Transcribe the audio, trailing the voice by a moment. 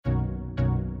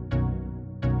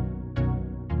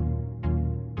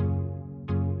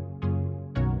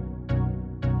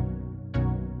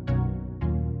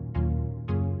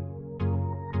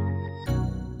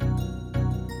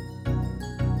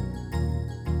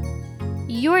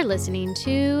You're listening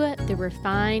to the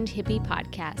Refined Hippie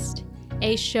Podcast,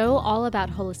 a show all about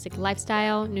holistic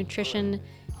lifestyle, nutrition,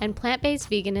 and plant-based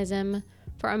veganism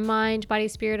for a mind, body,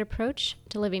 spirit approach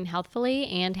to living healthfully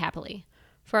and happily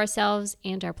for ourselves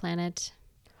and our planet.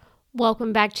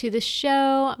 Welcome back to the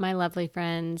show, my lovely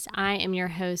friends. I am your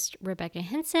host, Rebecca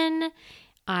Henson.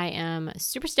 I am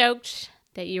super stoked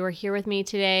that you are here with me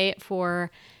today for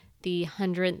the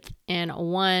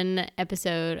 101st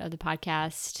episode of the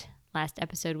podcast. Last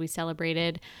episode, we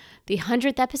celebrated the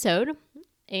 100th episode,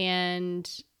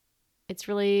 and it's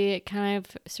really kind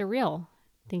of surreal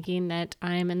thinking that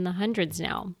I'm in the hundreds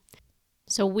now.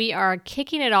 So we are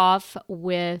kicking it off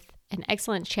with an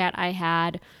excellent chat I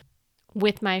had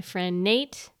with my friend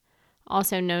Nate,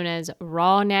 also known as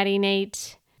Raw Natty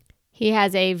Nate. He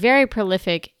has a very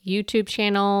prolific YouTube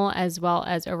channel as well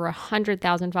as over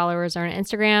 100,000 followers on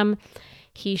Instagram.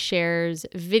 He shares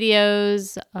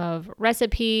videos of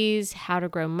recipes, how to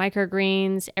grow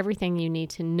microgreens, everything you need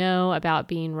to know about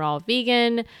being raw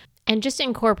vegan, and just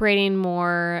incorporating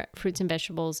more fruits and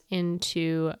vegetables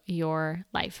into your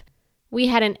life. We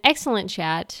had an excellent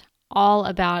chat all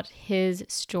about his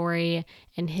story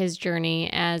and his journey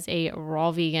as a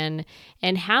raw vegan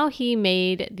and how he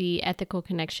made the ethical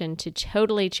connection to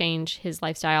totally change his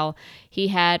lifestyle. He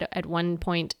had at one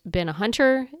point been a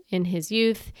hunter in his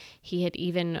youth. He had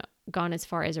even gone as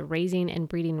far as raising and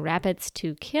breeding rabbits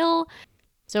to kill.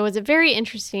 So it was a very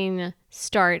interesting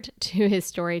start to his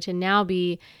story to now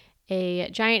be a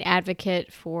giant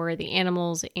advocate for the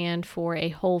animals and for a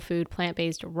whole food,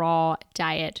 plant-based, raw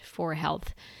diet for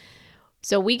health.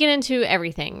 So we get into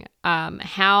everything,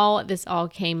 how this all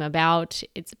came about.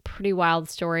 It's a pretty wild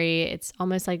story. It's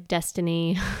almost like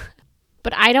destiny,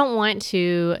 but I don't want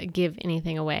to give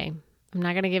anything away. I'm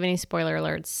not going to give any spoiler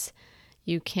alerts.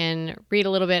 You can read a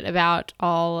little bit about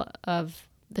all of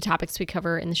the topics we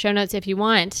cover in the show notes if you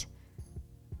want,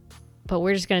 but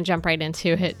we're just going to jump right into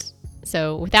it.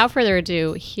 So without further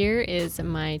ado, here is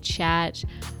my chat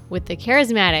with the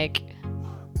charismatic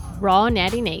Raw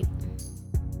Natty Nate.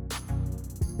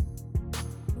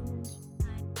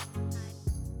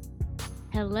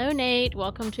 Hello, Nate.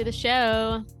 Welcome to the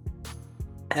show.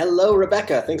 Hello,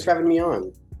 Rebecca. Thanks for having me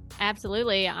on.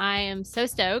 Absolutely. I am so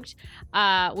stoked.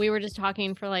 We were just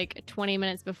talking for like 20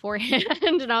 minutes beforehand,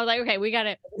 and I was like, okay, we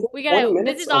gotta,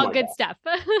 this is all good stuff.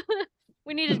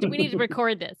 we need to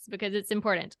record this because it's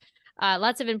important.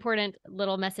 Lots of important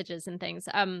little messages and things.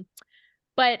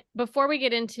 But before we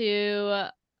get into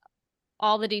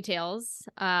all the details,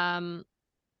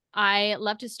 I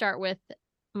love to start with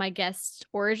my guest's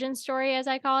origin story, as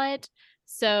I call it.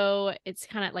 So it's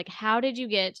kind of like, how did you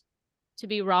get to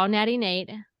be Raw Natty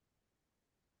Nate?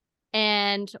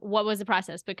 And what was the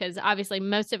process? Because obviously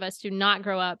most of us do not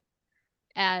grow up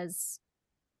as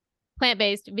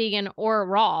plant-based, vegan, or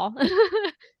raw.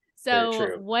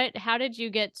 So how did you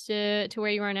get to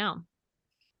where you are now?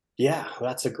 Yeah,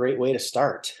 that's a great way to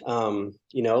start.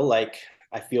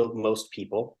 I feel most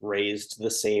people raised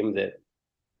the same that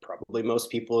probably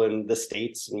most people in the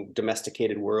States and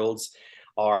domesticated worlds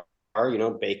are,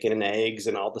 bacon and eggs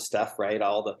and all the stuff, right?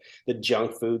 All the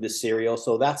junk food, the cereal.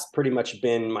 So that's pretty much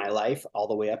been my life all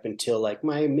the way up until like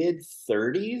my mid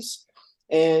 30s.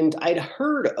 And I'd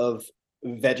heard of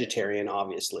vegetarian,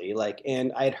 obviously,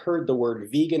 and I'd heard the word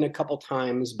vegan a couple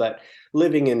times, but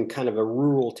living in kind of a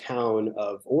rural town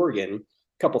of Oregon,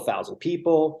 a couple thousand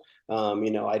people,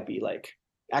 I'd be like,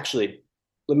 actually,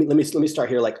 let me start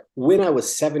here. Like when I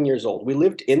was 7 years old, we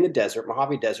lived in the desert,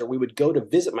 Mojave Desert. We would go to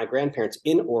visit my grandparents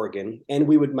in Oregon, and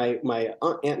my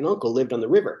aunt and uncle lived on the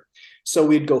river. So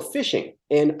we'd go fishing.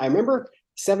 And I remember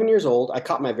 7 years old, I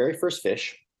caught my very first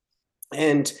fish,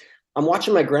 and I'm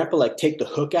watching my grandpa like take the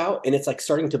hook out, and it's like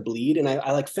starting to bleed. And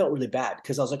I like felt really bad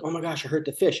because I was like, oh my gosh, I hurt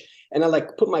the fish. And I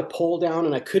like put my pole down,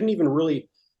 and I couldn't even really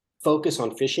focus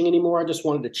on fishing anymore. I just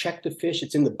wanted to check the fish.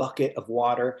 It's in the bucket of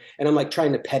water, and I'm like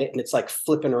trying to pet it, and it's like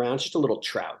flipping around. It's just a little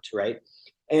trout, right?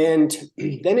 And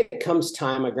then it comes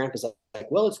time. My grandpa's like,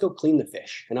 well, let's go clean the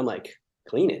fish. And I'm like,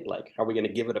 clean it? Like, are we going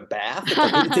to give it a bath? It's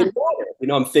like, it's in water,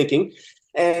 I'm thinking.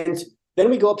 And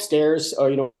then we go upstairs,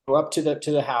 or up to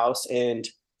the house, and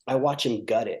I watch him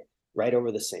gut it right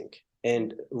over the sink.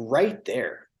 And right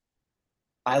there,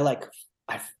 I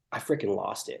freaking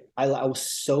lost it. I was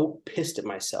so pissed at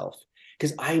myself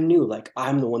because I knew like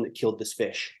I'm the one that killed this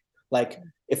fish. Like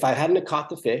if I hadn't have caught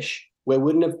the fish, it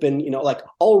wouldn't have been, like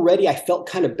already I felt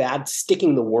kind of bad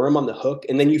sticking the worm on the hook,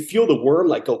 and then you feel the worm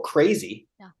like go crazy.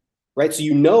 Yeah. Right.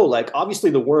 So, like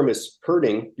obviously the worm is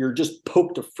hurting. You're just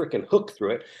poked a freaking hook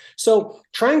through it. So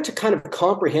trying to kind of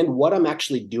comprehend what I'm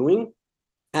actually doing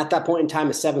at that point in time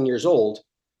at 7 years old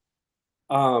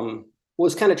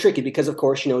was kind of tricky because, of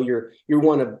course, you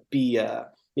want to be,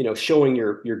 showing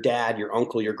your dad, your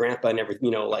uncle, your grandpa, and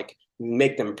everything, like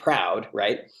make them proud,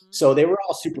 right? So they were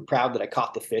all super proud that I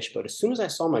caught the fish. But as soon as I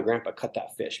saw my grandpa cut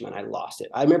that fish, man, I lost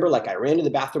it. I remember like I ran to the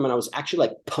bathroom and I was actually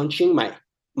like punching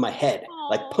my head,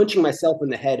 like punching myself in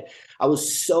the head. I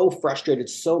was so frustrated,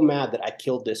 so mad that I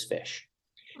killed this fish.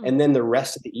 And then the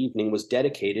rest of the evening was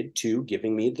dedicated to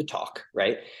giving me the talk,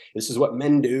 right? This is what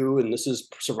men do, and this is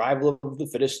survival of the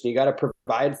fittest, and you got to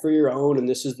provide for your own, and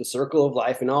this is the circle of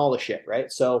life and all the shit,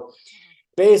 right? So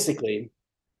basically,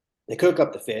 they cook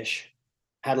up the fish,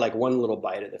 had like one little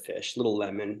bite of the fish, little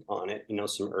lemon on it,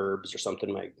 some herbs or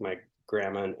something my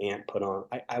grandma and aunt put on.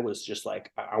 I was just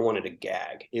like, I wanted to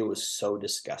gag. It was so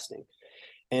disgusting.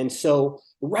 And so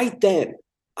right then,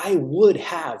 I would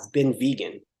have been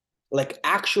vegan, like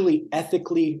actually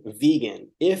ethically vegan,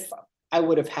 if I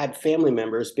would have had family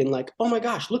members been like, oh my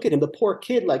gosh, look at him, the poor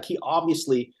kid, like he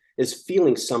obviously is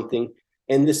feeling something,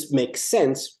 and this makes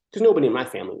sense because nobody in my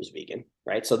family was vegan,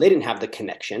 right? So they didn't have the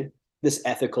connection, this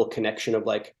ethical connection of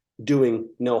like doing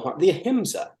no harm, the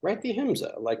ahimsa, right? The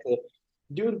ahimsa, like the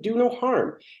do no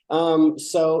harm.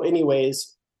 So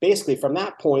anyways, basically from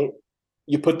that point,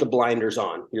 you put the blinders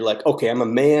on. You're like, okay, I'm a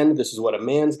man. This is what a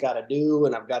man's got to do.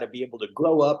 And I've got to be able to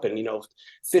grow up and,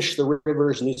 fish the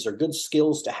rivers. And these are good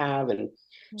skills to have. And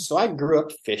so I grew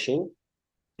up fishing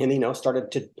and,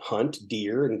 started to hunt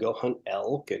deer and go hunt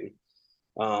elk. And,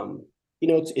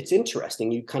 it's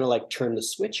interesting. You kind of like turn the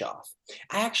switch off.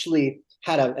 I actually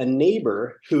had a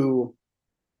neighbor who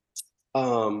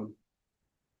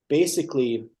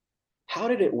basically, how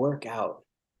did it work out?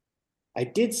 I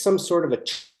did some sort of a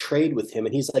trade with him,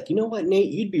 and he's like, you know what,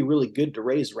 Nate, you'd be really good to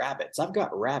raise rabbits. I've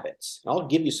got rabbits. I'll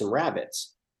give you some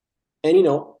rabbits. And,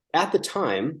 at the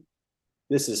time,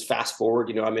 this is fast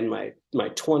forward, I'm in my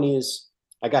 20s.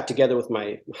 I got together with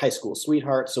my high school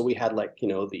sweetheart. So we had like,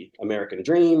 the American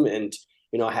dream, and,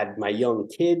 I had my young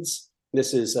kids.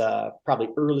 This is probably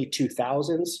early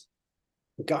 2000s.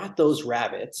 Got those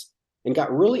rabbits and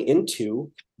got really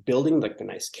into building like the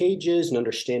nice cages and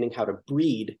understanding how to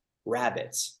breed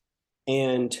rabbits.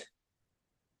 And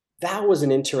that was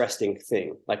an interesting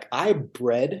thing. Like I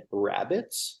bred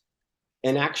rabbits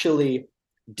and actually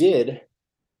did,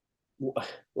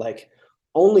 like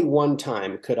only one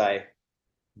time could I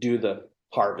do the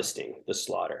harvesting, the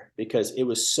slaughter, because it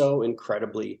was so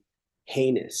incredibly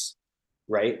heinous,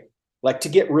 right? Like to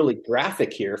get really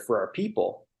graphic here for our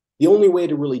people, the only way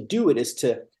to really do it is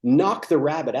to knock the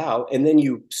rabbit out, and then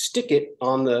you stick it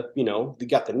on the, you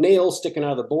got the nails sticking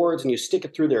out of the boards, and you stick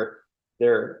it through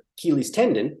their Achilles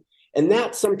tendon, and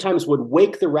that sometimes would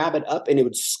wake the rabbit up, and it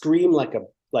would scream like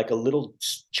a little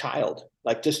child,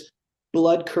 like just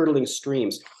blood curdling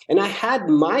screams. And I had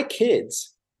my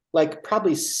kids, like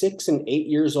probably 6 and 8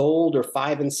 years old, or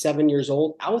 5 and 7 years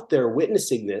old, out there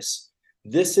witnessing this.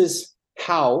 This is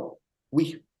how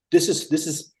this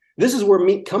is where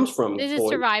meat comes from. This is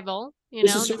survival.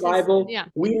 This is survival.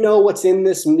 We know what's in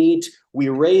this meat. We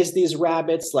raise these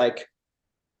rabbits, like,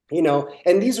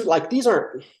 and these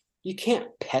aren't, you can't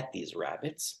pet these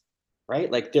rabbits, right?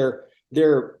 Like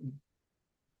they're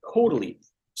totally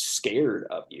scared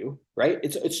of you, right?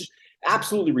 It's just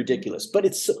absolutely ridiculous.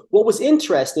 But what was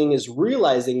interesting is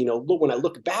realizing, when I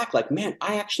look back, like, man,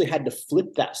 I actually had to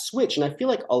flip that switch. And I feel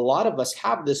like a lot of us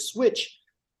have this switch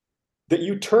that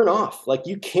you turn off. Like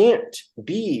you can't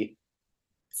be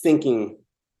thinking,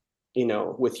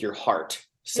 with your heart.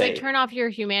 Say, turn off your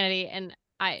humanity. And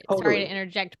sorry to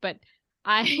interject, but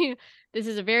this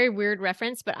is a very weird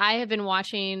reference, but I have been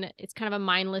watching, it's kind of a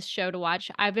mindless show to watch.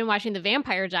 I've been watching The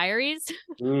Vampire Diaries,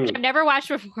 which I've never watched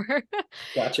before.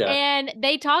 Gotcha. And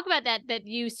they talk about that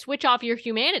you switch off your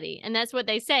humanity. And that's what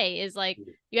they say is like,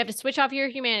 you have to switch off your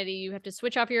humanity. You have to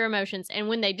switch off your emotions. And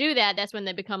when they do that, that's when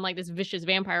they become like this vicious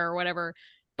vampire or whatever.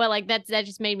 But like, that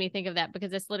just made me think of that,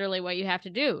 because that's literally what you have to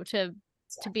do to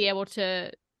be able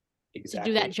to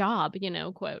do that job,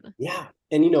 quote. Yeah.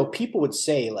 And, people would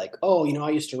say like, oh, I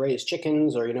used to raise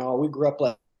chickens, or, we grew up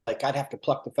like I'd have to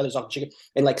pluck the feathers off the chicken,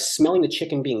 and like smelling the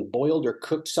chicken being boiled or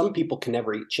cooked. Some people can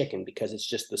never eat chicken because it's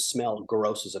just the smell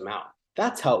grosses them out.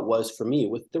 That's how it was for me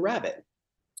with the rabbit.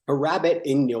 A rabbit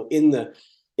in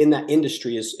that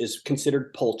industry is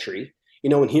considered poultry,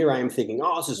 and here I am thinking,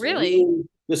 oh, this is really lean.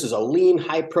 This is a lean,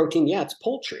 high protein. Yeah, it's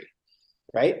poultry.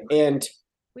 Right. And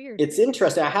weird. It's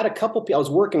interesting. I had I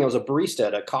was a barista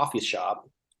at a coffee shop.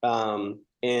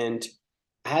 And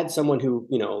I had someone who,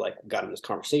 like got in this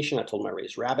conversation. I told him I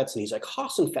raised rabbits, and he's like,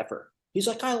 Hassenpfeffer. He's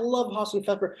like, I love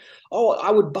Hassenpfeffer. Oh,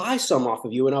 I would buy some off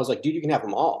of you. And I was like, dude, you can have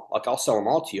them all. Like, I'll sell them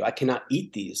all to you. I cannot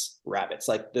eat these rabbits.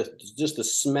 Like just the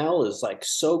smell is like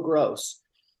so gross.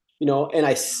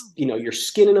 and you're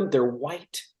skinning them, they're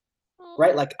white,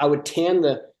 right? Like I would tan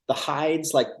the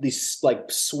hides, like these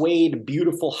like suede,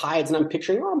 beautiful hides. And I'm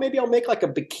picturing, oh, maybe I'll make like a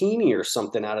bikini or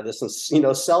something out of this and,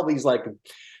 sell these like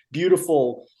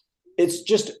beautiful, it's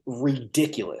just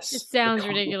ridiculous. It sounds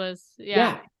ridiculous.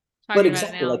 Yeah. But Talking about it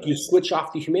exactly, now. like you switch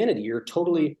off the humanity. You're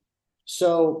totally,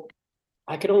 so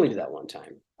I could only do that one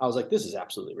time. I was like, this is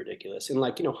absolutely ridiculous. And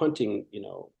like, hunting,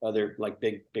 other like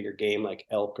bigger game like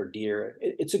elk or deer,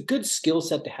 it's a good skill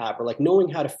set to have, or like knowing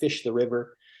how to fish the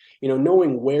river,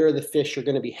 knowing where the fish are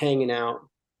going to be hanging out.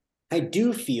 I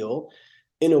do feel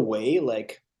in a way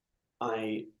like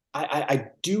I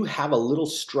do have a little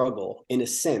struggle in a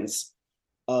sense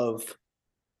of,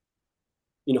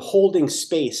 holding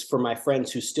space for my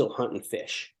friends who still hunt and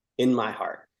fish in my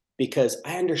heart, because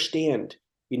I understand,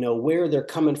 where they're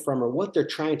coming from or what they're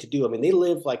trying to do. I mean, they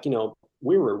live like,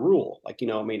 we were rural, like,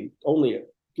 only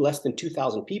less than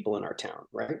 2,000 people in our town,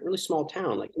 right? Really small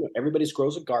town. Like, everybody's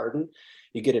grows a garden.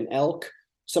 You get an elk.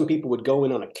 Some people would go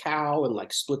in on a cow and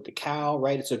like split the cow,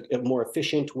 right? It's a more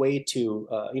efficient way to,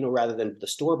 rather than the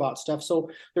store-bought stuff. So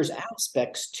there's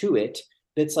aspects to it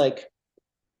that's like,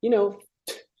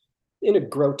 in a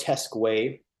grotesque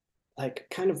way, like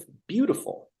kind of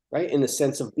beautiful, right? In the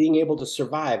sense of being able to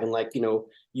survive and like, you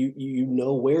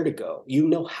know where to go,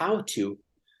 how to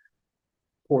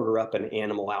order up an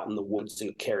animal out in the woods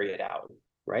and carry it out,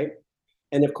 right?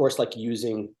 And of course, like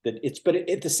using but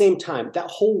at the same time, that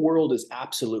whole world is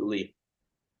absolutely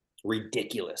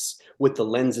ridiculous with the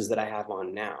lenses that I have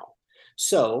on now.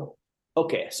 So,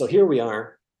 okay, so here we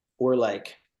are. We're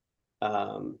like,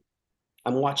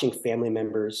 I'm watching family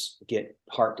members get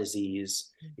heart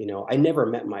disease. I never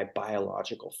met my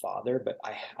biological father, but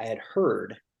I had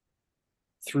heard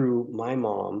through my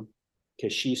mom,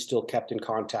 because she still kept in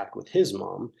contact with his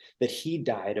mom, that he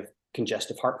died of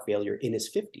congestive heart failure in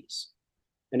his 50s.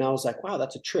 And I was like, wow,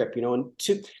 that's a trip, and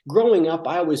growing up,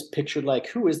 I always pictured like,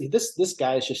 who is this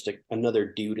guy is just another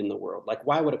dude in the world. Like,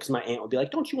 why would it? Because my aunt would be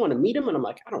like, don't you want to meet him? And I'm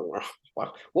like, I don't want to.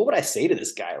 Wow, what would I say to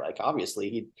this guy? Like,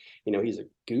 obviously he's a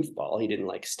goofball. He didn't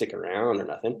like stick around or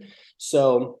nothing.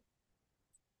 So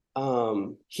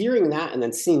hearing that and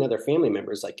then seeing other family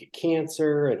members like get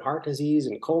cancer and heart disease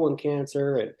and colon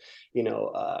cancer and,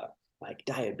 like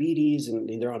diabetes, and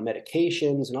they're on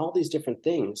medications and all these different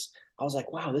things. I was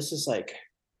like, wow, this is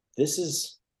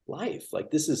life.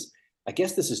 Like, I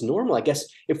guess this is normal. I guess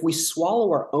if we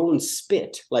swallow our own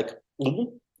spit, like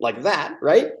that,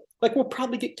 right? Like, we'll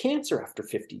probably get cancer after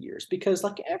 50 years because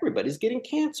like everybody's getting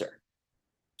cancer.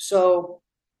 So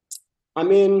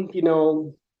I'm in,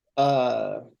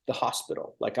 the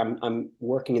hospital. Like I'm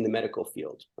working in the medical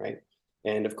field, right?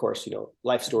 And of course,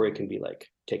 life story can be like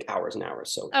take hours and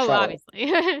hours. So Obviously.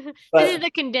 This is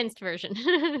the condensed version.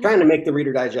 trying to make the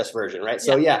Reader Digest version, right?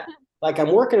 So yeah, like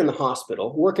I'm working in the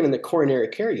hospital, working in the coronary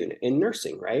care unit in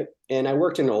nursing, right? And I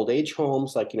worked in old age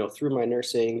homes, like, through my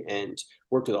nursing, and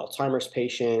worked with Alzheimer's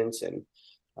patients. And,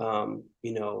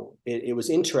 it was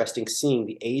interesting seeing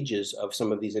the ages of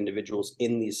some of these individuals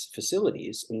in these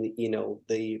facilities and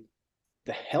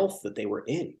the health that they were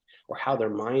in or how their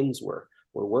minds were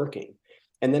working.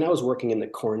 And then I was working in the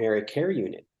coronary care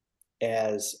unit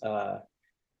as,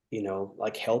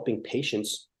 like helping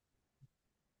patients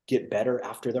get better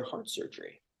after their heart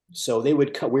surgery. So they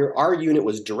would come where our unit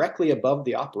was directly above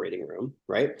the operating room,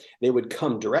 right? They would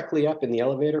come directly up in the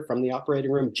elevator from the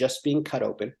operating room, just being cut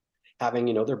open, having,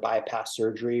 their bypass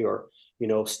surgery or,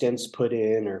 stents put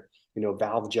in or,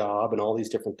 valve job and all these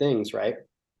different things, right?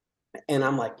 And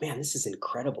I'm like, man, this is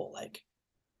incredible. Like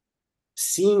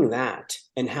seeing that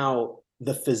and how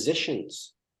the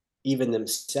physicians, even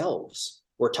themselves,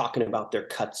 were talking about their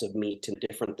cuts of meat and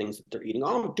different things that they're eating.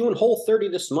 Oh, I'm doing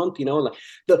Whole30 this month, like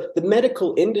the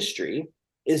medical industry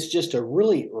is just a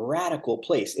really radical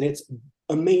place. And it's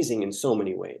amazing in so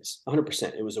many ways,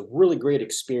 100%. It was a really great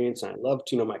experience. And I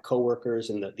loved, my coworkers,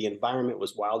 and the environment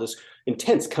was wild. It's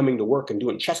intense coming to work and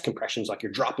doing chest compressions, like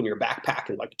you're dropping your backpack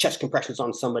and like chest compressions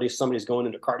on somebody's going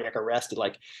into cardiac arrest at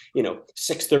like,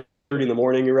 6:30 in the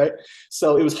morning, you're right.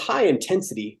 So it was high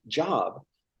intensity job.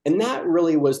 And that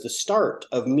really was the start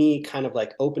of me kind of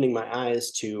like opening my eyes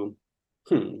to,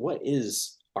 what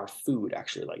is our food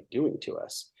actually like doing to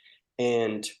us?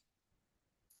 And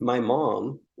my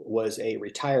mom was a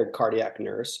retired cardiac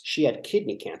nurse. She had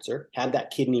kidney cancer, had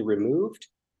that kidney removed,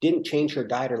 didn't change her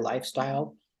diet or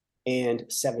lifestyle. And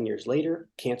 7 years later,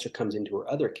 cancer comes into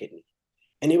her other kidney.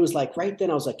 And it was like, right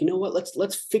then I was like, you know what,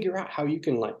 let's figure out how you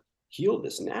can like heal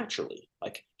this naturally.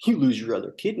 Like, you lose your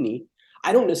other kidney,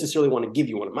 I don't necessarily want to give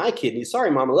you one of my kidneys. Sorry,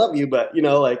 mom, I love you, but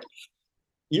like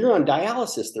you're on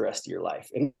dialysis the rest of your life.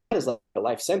 And that is like a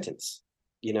life sentence.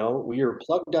 you're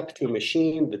plugged up to a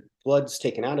machine, the blood's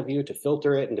taken out of you to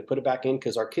filter it and to put it back in,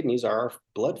 because our kidneys are our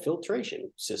blood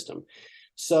filtration system.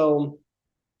 So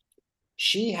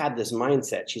she had this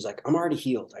mindset. She's like, I'm already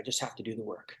healed. I just have to do the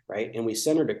work. Right. And we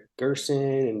sent her to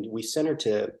Gerson, and we sent her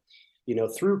to,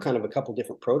 through kind of a couple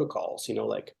different protocols,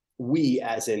 like we,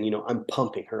 as in, I'm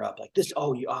pumping her up like this.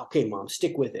 Oh, okay, mom,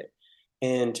 stick with it.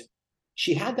 And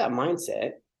she had that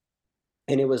mindset.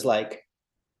 And it was like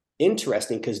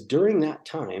interesting because during that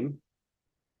time,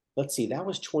 let's see, that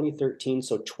was 2013.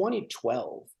 So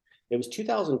 2012, it was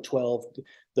 2012,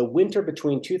 the winter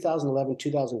between 2011,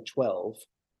 2012,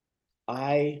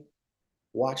 I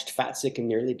watched Fat, Sick, and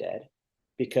Nearly Dead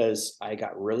because I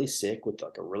got really sick with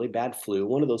like a really bad flu.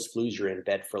 One of those flus you're in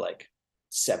bed for like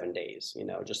 7 days,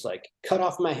 just like cut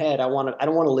off my head. I don't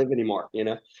want to live anymore,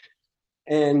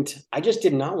 And I just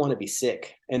did not want to be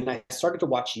sick. And I started to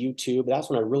watch YouTube. That's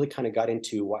when I really kind of got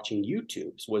into watching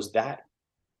YouTubes, was that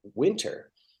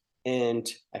winter. And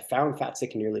I found Fat,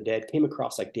 Sick, and Nearly Dead, came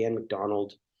across like Dan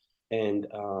McDonald and,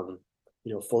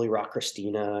 Fully Raw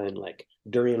Christina and like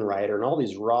Durian Ryder and all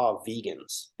these raw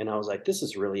vegans. And I was like, this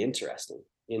is really interesting,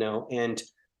 and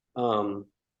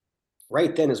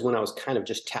right then is when I was kind of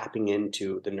just tapping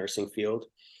into the nursing field.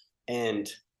 And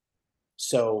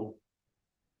so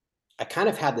I kind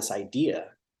of had this idea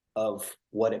of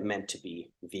what it meant to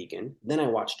be vegan. Then I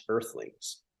watched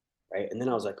Earthlings, right? And then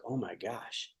I was like, oh my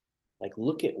gosh, like,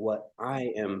 look at what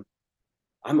I'm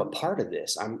a part of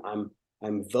this.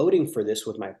 I'm voting for this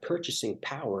with my purchasing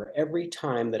power every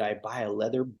time that I buy a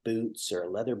leather boots or a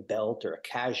leather belt or a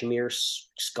cashmere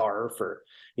scarf or,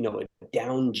 a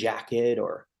down jacket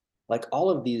or like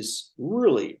all of these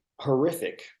really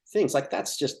horrific things. Like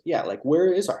that's just, yeah, like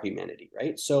where is our humanity,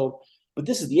 right? So, but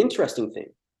this is the interesting thing.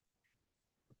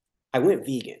 I went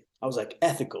vegan. I was like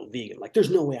ethical vegan. Like there's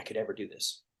no way I could ever do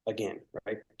this again,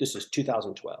 right? This is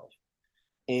 2012.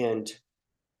 And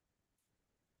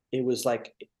it was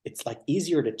like, it's like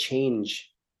easier to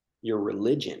change your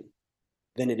religion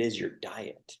than it is your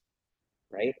diet,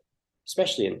 right?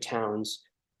 Especially in towns.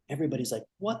 Everybody's like,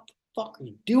 what the fuck are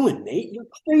you doing, Nate? You're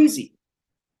crazy.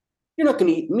 You're not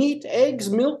going to eat meat, eggs,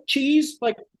 milk, cheese.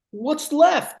 Like, what's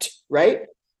left, right?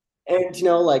 And,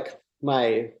 like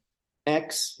my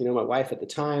ex, my wife at the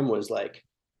time was like,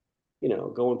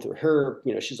 going through her,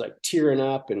 she's like tearing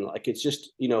up and like, it's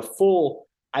just, full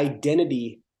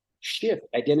identity shift,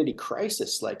 identity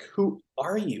crisis. Like, who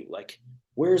are you? Like,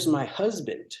 where's my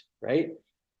husband? Right.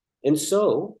 And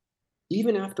so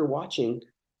even after watching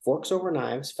Forks Over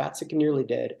Knives, Fat, Sick, and Nearly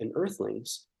Dead, and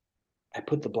Earthlings, I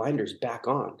put the blinders back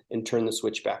on and turned the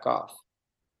switch back off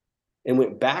and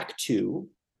went back to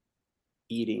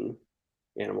eating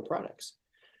animal products.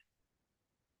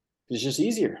 It's just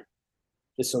easier.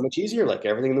 It's so much easier. Like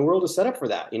everything in the world is set up for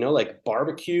that, like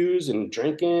barbecues and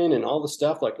drinking and all the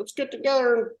stuff. Like, let's get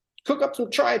together and cook up some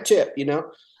tri-tip,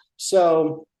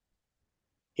 So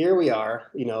here we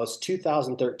are, it's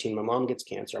 2013. My mom gets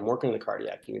cancer. I'm working in the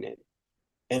cardiac unit.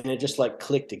 And it just like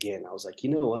clicked again. I was like, you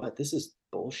know what? This is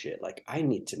bullshit. Like I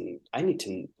need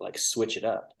to like switch it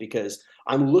up because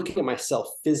I'm looking at myself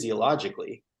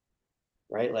physiologically,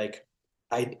 right? Like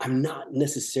I'm not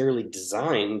necessarily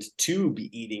designed to be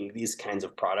eating these kinds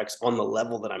of products on the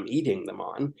level that I'm eating them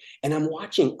on. And I'm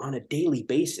watching on a daily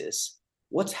basis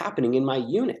what's happening in my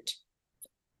unit.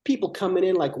 People coming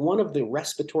in, like one of the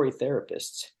respiratory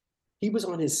therapists, he was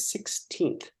on his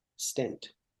 16th stent.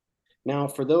 Now,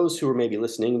 for those who are maybe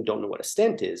listening and don't know what a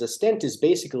stent is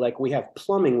basically like we have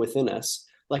plumbing within us,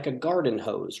 like a garden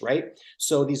hose, right?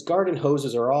 So these garden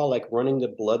hoses are all like running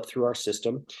the blood through our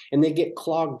system and they get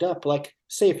clogged up. Like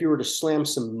say if you were to slam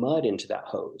some mud into that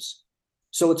hose.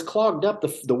 So it's clogged up,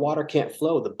 the water can't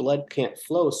flow, the blood can't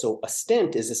flow. So a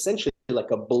stent is essentially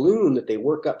like a balloon that they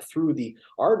work up through the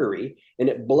artery and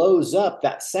it blows up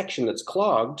that section that's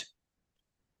clogged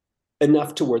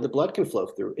enough to where the blood can flow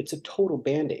through. It's a total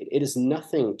Band-Aid. It is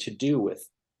nothing to do with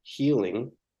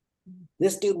healing.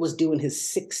 This dude was doing his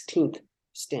 16th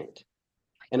stent.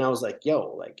 And I was like,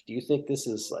 yo, like, do you think this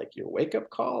is like your wake-up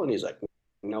call? And he's like,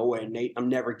 no way, Nate, I'm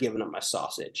never giving up my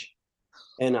sausage.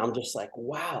 And I'm just like,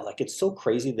 wow, like it's so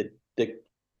crazy the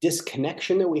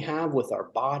disconnection that we have with our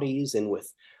bodies and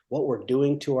with what we're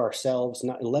doing to ourselves,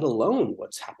 not let alone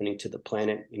what's happening to the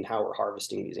planet and how we're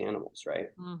harvesting these animals, right?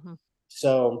 Mm-hmm.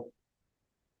 So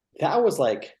that was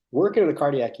like working in the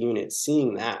cardiac unit,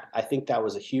 seeing that, I think that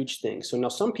was a huge thing. So now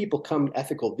some people come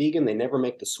ethical vegan, they never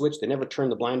make the switch, they never turn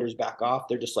the blinders back off.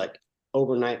 They're just like,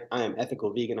 overnight, I am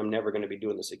ethical vegan, I'm never going to be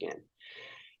doing this again.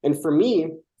 And for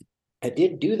me, I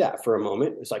did do that for a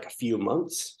moment. It was like a few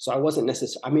months. So I wasn't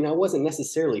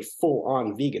necessarily full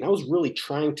on vegan. I was really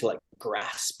trying to like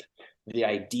grasp the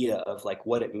idea of like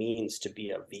what it means to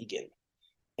be a vegan.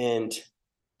 And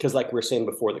because like we were saying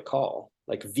before the call,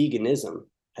 like veganism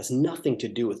has nothing to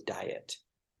do with diet.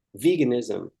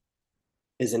 Veganism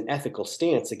is an ethical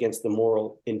stance against the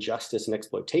moral injustice and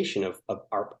exploitation of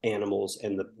our animals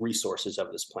and the resources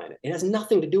of this planet. It has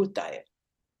nothing to do with diet,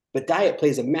 but diet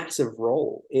plays a massive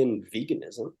role in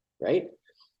veganism, right?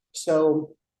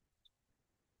 So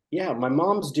yeah, my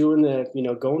mom's doing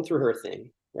going through her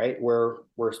thing, right? Where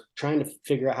we're trying to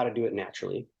figure out how to do it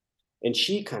naturally. And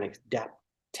she kind of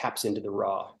taps into the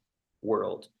raw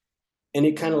world. And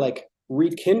it kind of like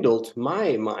rekindled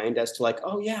my mind as to like,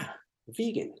 oh yeah,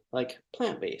 vegan, like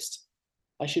plant-based.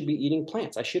 I should be eating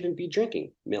plants. I shouldn't be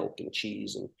drinking milk and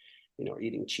cheese and,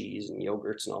 eating cheese and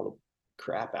yogurts and all the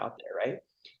crap out there, right?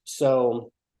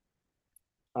 So,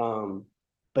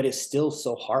 but it's still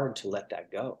so hard to let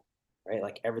that go, right?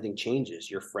 Like everything changes.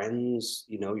 Your friends,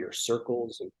 your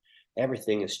circles and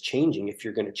everything is changing if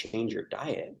you're going to change your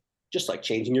diet, just like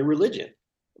changing your religion.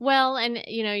 Well, and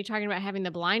you're talking about having the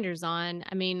blinders on.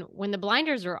 I mean, when the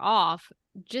blinders are off,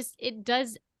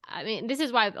 I mean, this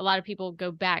is why a lot of people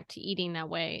go back to eating that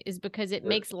way, is because it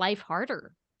makes life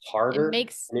harder. It Harder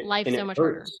makes life and so it much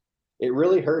harder. hurts. It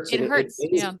really hurts. It And hurts.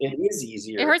 Yeah. it is It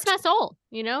easier. hurts my soul,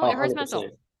 it hurts my 100%. soul.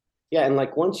 Yeah. And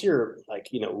like once you're like,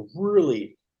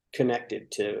 really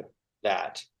connected to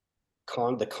that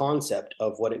the concept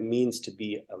of what it means to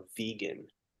be a vegan,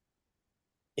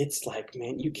 it's like,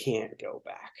 man, you can't go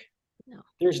back. No.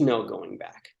 There's no going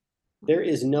back. There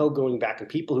is no going back. And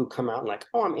people who come out and like,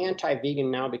 oh, I'm anti-vegan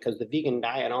now because the vegan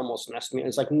diet almost messed me up.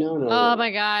 It's like, no. Oh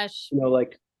my gosh.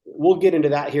 Like we'll get into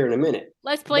that here in a minute.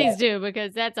 Let's please do,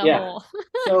 because that's a Yeah.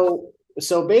 whole.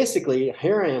 So basically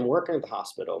here I am working at the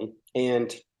hospital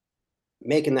and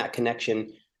making that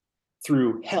connection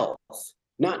through health,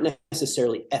 not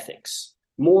necessarily ethics,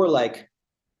 more like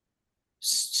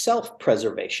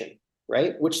self-preservation,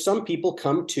 right? Which some people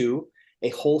come to a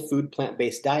whole food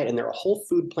plant-based diet and they're a whole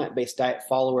food plant-based diet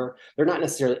follower. They're not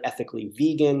necessarily ethically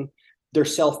vegan. They're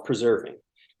self-preserving.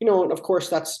 And of course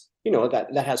that's,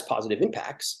 that has positive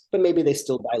impacts, but maybe they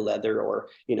still buy leather or,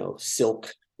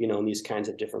 silk, and these kinds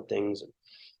of different things.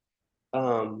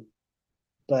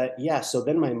 But yeah, so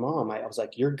then my mom, I was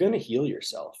like, you're going to heal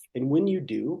yourself. And when you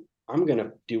do, I'm going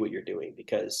to do what you're doing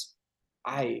because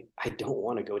I don't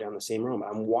want to go down the same road.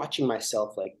 I'm watching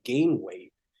myself like gain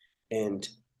weight and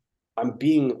I'm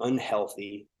being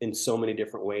unhealthy in so many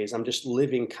different ways. I'm just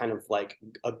living kind of like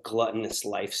a gluttonous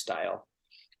lifestyle.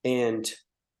 And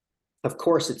of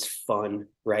course it's fun,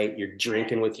 right? You're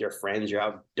drinking with your friends, you're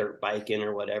out dirt biking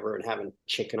or whatever and having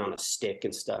chicken on a stick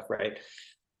and stuff, right?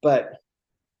 But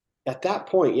at that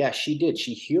point, yeah, she did.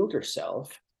 She healed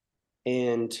herself.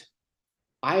 And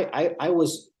I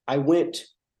went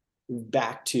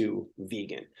back to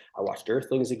vegan. I watched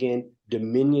Earthlings again.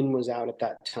 Dominion was out at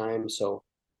that time. So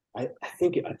I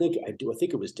think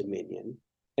it was Dominion.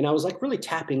 And I was like really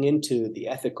tapping into the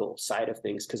ethical side of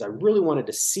things because I really wanted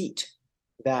to seat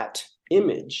that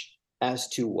image as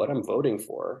to what I'm voting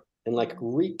for and like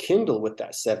rekindle with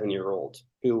that 7-year-old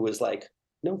who was like,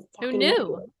 no fucking Who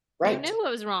knew? way. Right. Who knew it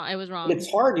was wrong? It was wrong. And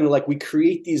it's hard, like we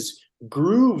create these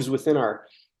grooves within our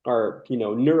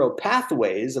neural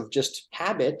pathways of just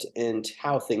habit and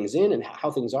how things and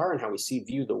how things are and how we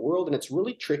view the world. And it's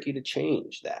really tricky to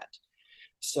change that.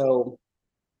 So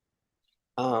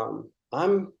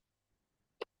I'm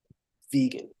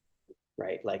vegan,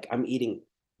 right? Like I'm eating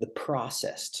the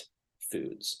processed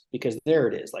foods because there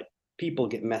it is. Like people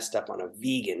get messed up on a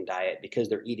vegan diet because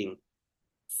they're eating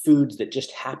foods that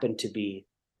just happen to be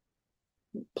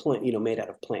made out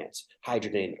of plants,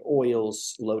 hydrogenated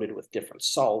oils loaded with different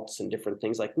salts and different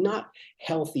things, like not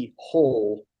healthy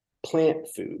whole plant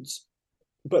foods,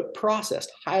 but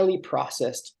processed, highly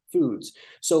processed foods.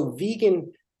 So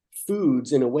vegan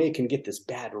foods in a way can get this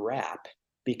bad rap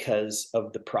because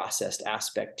of the processed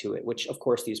aspect to it, which of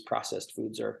course these processed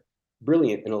foods are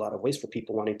brilliant in a lot of ways for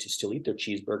people wanting to still eat their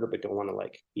cheeseburger but don't want to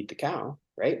like eat the cow,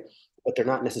 right? But they're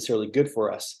not necessarily good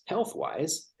for us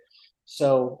health-wise.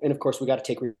 So, and of course, we got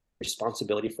to take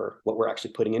responsibility for what we're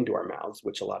actually putting into our mouths,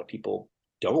 which a lot of people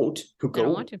don't, who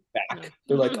go back. No.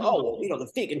 They're like, oh, well, the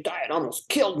vegan diet almost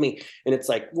killed me. And it's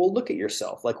like, well, look at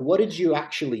yourself. Like, what did you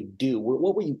actually do?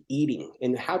 What were you eating?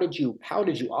 And how did you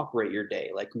operate your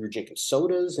day? Like, you were drinking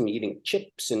sodas and eating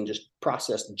chips and just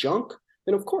processed junk.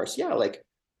 And of course, yeah, like,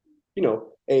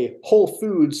 a whole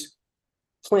foods,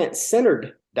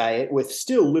 plant-centered diet with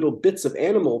still little bits of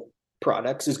animal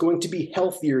products is going to be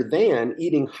healthier than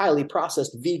eating highly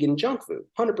processed vegan junk food,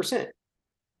 100%. I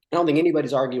don't think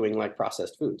anybody's arguing like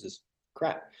processed foods is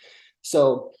crap.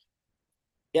 So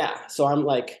yeah, so I'm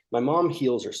like, my mom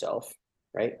heals herself,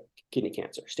 right? kidney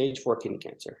cancer, stage 4 kidney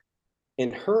cancer.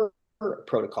 And her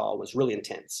protocol was really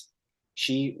intense.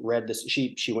 She read this,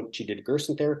 she did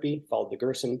Gerson therapy, followed the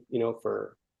Gerson,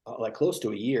 for like close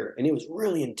to a year. And it was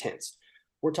really intense.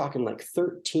 We're talking like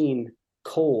 13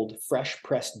 cold, fresh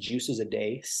pressed juices a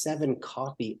day, 7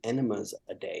 coffee enemas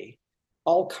a day,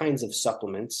 all kinds of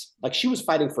supplements. Like she was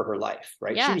fighting for her life,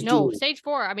 right? Yeah, stage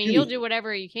 4. I mean, you'll do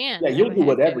whatever you can. Yeah, you'll do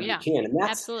whatever you yeah. can. And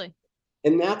absolutely.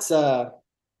 And that's,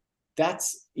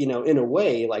 in a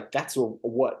way, like that's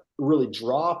what really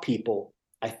draw people,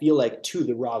 I feel like, to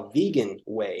the raw vegan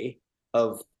way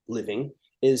of living,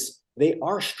 is they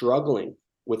are struggling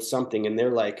with something and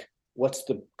they're like, what's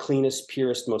the cleanest,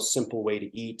 purest, most simple way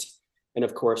to eat? And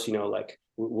of course, like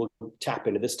we'll tap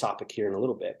into this topic here in a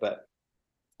little bit. But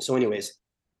so anyways,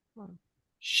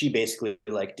 she basically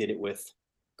like did it with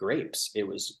grapes. It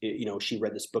was, she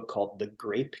read this book called The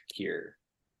Grape Cure.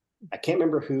 I can't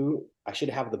remember who. I should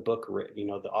have the book written,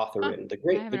 the author written. The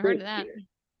Grape Cure.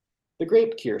 The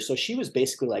Grape Cure. So she was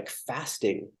basically like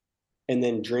fasting and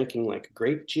then drinking like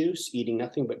grape juice, eating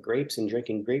nothing but grapes and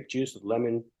drinking grape juice with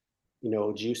lemon,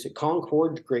 juice.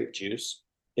 Concord grape juice.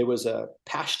 It was a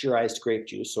pasteurized grape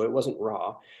juice, so it wasn't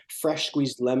raw. Fresh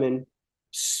squeezed lemon,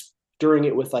 stirring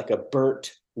it with like a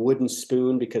burnt wooden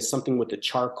spoon because something with the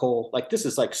charcoal. Like this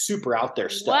is like super out there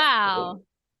stuff. Wow.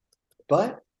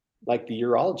 But like the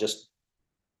urologist,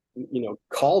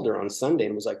 called her on Sunday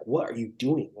and was like, what are you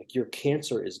doing? Like your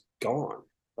cancer is gone.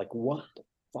 Like, what the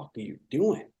fuck are you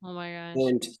doing? Oh my gosh.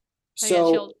 And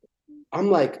so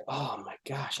I'm like, oh my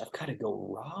gosh, I've got to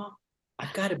go raw.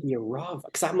 I've got to be a raw,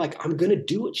 because I'm like, I'm going to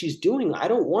do what she's doing. I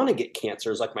don't want to get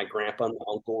cancers like my grandpa and my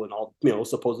uncle and all,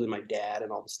 supposedly my dad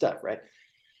and all the stuff, right?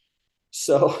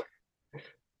 So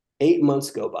 8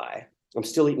 months go by. I'm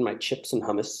still eating my chips and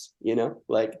hummus,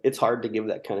 like it's hard to give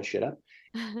that kind of shit up.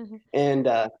 And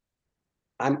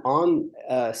I'm on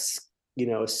a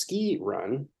ski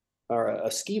run or a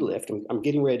ski lift. I'm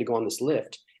getting ready to go on this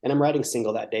lift and I'm riding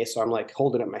single that day. So I'm like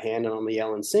holding up my hand and I'm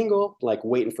yelling single, like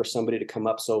waiting for somebody to come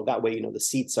up. So that way, the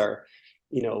seats are,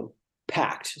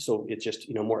 packed. So it's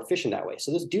just, more efficient that way.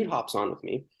 So this dude hops on with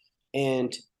me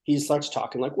and he starts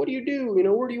talking like, what do you do?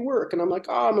 Where do you work? And I'm like,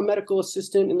 oh, I'm a medical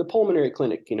assistant in the pulmonary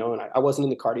clinic, and I wasn't in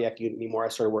the cardiac unit anymore. I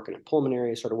started working in pulmonary.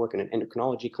 I started working in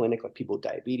endocrinology clinic, like people with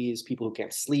diabetes, people who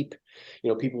can't sleep,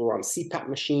 people who are on CPAP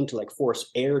machine to like force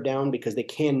air down because they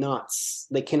cannot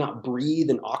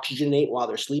breathe and oxygenate while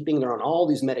they're sleeping. They're on all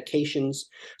these medications.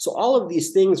 So all of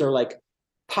these things are like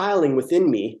piling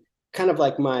within me, kind of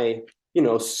like my,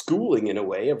 schooling in a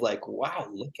way of like, wow,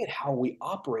 look at how we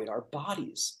operate our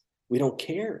bodies. We don't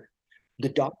care. The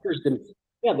doctors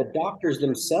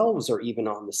themselves are even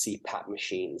on the CPAP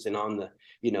machines and on the,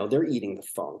 they're eating the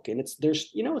funk. And it's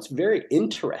very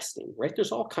interesting, right?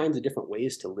 There's all kinds of different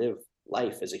ways to live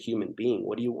life as a human being.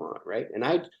 What do you want, right? And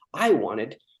I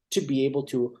wanted to be able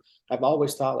to, I've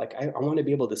always thought like, I want to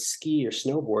be able to ski or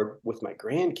snowboard with my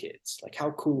grandkids. Like,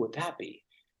 how cool would that be?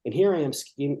 And here I am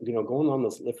skiing, going on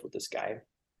this lift with this guy.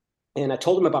 And I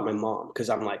told him about my mom because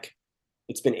I'm like,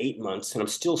 it's been 8 months and I'm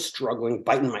still struggling,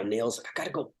 biting my nails. Like, I got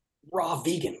to go raw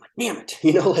vegan. Like, damn it.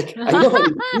 Like, I know I need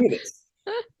to do this.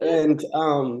 And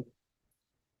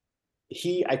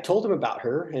I told him about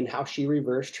her and how she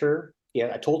reversed her.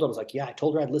 Yeah, I told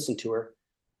her I'd listen to her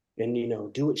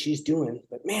and, do what she's doing.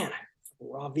 But man,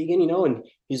 raw vegan, and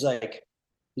he's like,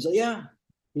 yeah.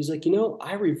 He's like,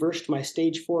 I reversed my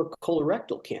stage 4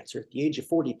 colorectal cancer at the age of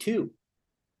 42.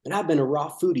 And I've been a raw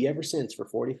foodie ever since for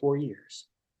 44 years.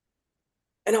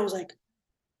 And I was like,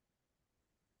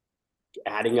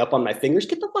 adding up on my fingers,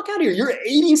 get the fuck out of here. You're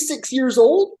 86 years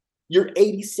old. You're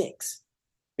 86.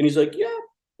 And he's like,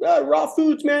 yeah, raw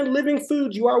foods, man, living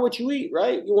foods. You are what you eat,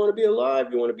 right? You want to be alive.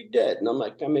 You want to be dead. And I'm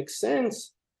like, that makes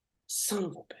sense. Son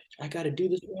of a bitch. I got to do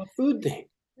this raw food thing.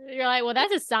 You're like, well,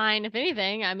 that's a sign, if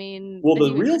anything. I mean, well,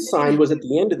 the real sign was at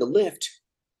the end of the lift.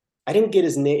 I didn't get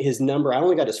his number. I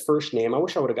only got his first name. I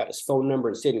wish I would have got his phone number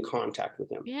and stayed in contact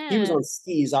with him. Yeah. He was on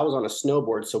skis. I was on a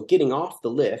snowboard. So getting off the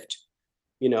lift,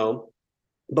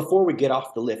 before we get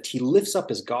off the lift, he lifts up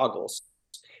his goggles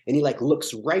and he like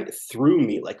looks right through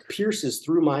me, like pierces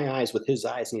through my eyes with his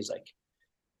eyes. And he's like,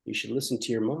 you should listen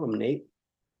to your mom, Nate.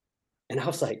 And I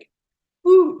was like,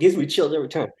 woo, gives me chills every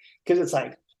time. Because it's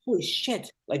like, holy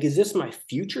shit. Like, is this my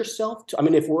future self? I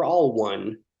mean, if we're all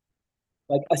one,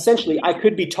 like essentially I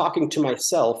could be talking to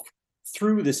myself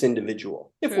through this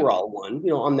individual if we're all one,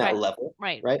 on that level,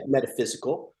 right?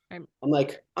 Metaphysical. Right. I'm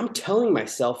like, I'm telling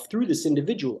myself through this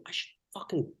individual, I should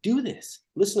fucking do this.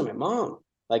 Listen to my mom,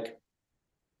 like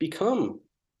become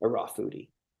a raw foodie.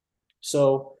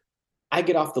 So I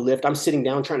get off the lift. I'm sitting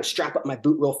down trying to strap up my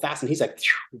boot real fast. And he's like,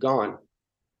 gone.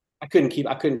 I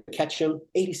couldn't catch him.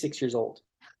 86 years old.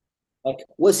 Like,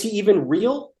 was he even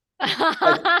real?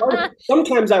 Like,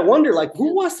 sometimes I wonder, like,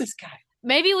 who was this guy?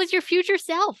 Maybe it was your future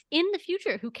self in the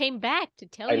future who came back to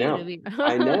tell I you know. to be.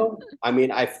 I know. I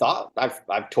mean, I've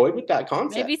toyed with that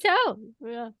Maybe concept. so.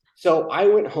 Yeah. So I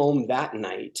went home that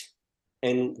night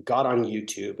and got on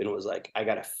YouTube and was like, I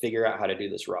got to figure out how to do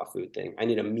this raw food thing. I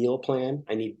need a meal plan.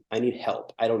 I need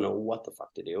help. I don't know what the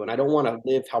fuck to do. And I don't want to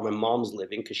live how my mom's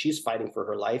living because she's fighting for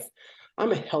her life.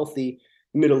 I'm a healthy,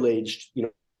 middle-aged,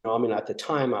 I mean, at the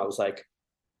time I was like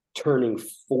turning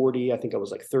 40. I think I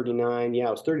was like 39. Yeah,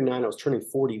 I was 39. I was turning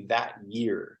 40 that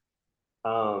year.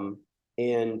 And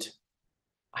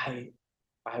I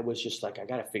was just like, I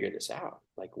got to figure this out.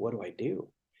 Like, what do I do?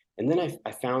 And then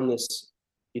I found this,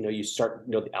 you start,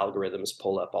 the algorithms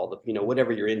pull up all the,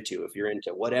 whatever you're into. If you're into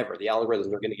whatever, the algorithms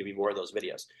are going to give you more of those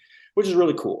videos, which is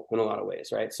really cool in a lot of ways,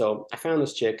 right? So I found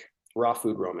this chick, Raw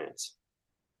Food Romance.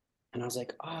 And I was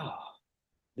like, oh,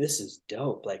 this is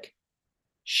dope. Like,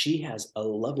 she has a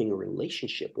loving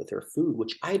relationship with her food,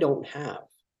 which I don't have.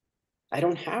 I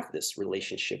don't have this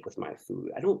relationship with my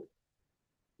food.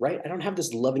 Right? I don't have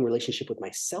this loving relationship with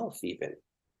myself even.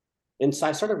 And so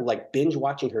I started like binge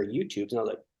watching her YouTubes and I was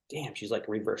like, damn, she's like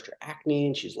reversed her acne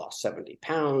and she's lost 70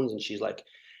 pounds and she's like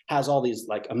has all these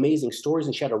like amazing stories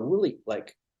and she had a really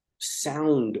like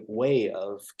sound way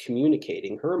of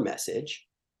communicating her message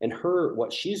and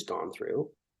what she's gone through.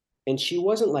 And she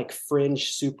wasn't like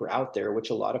fringe super out there, which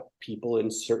a lot of people in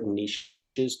certain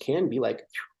niches can be like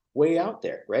way out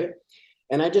there, right?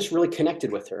 And I just really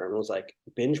connected with her and was like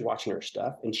binge watching her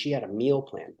stuff. And she had a meal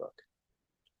plan book,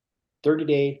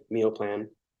 30-day meal plan,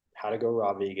 how to go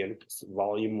raw vegan,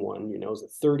 volume 1, it was a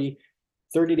 30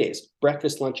 days,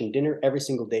 breakfast, lunch, and dinner. Every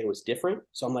single day was different.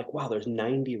 So I'm like, wow, there's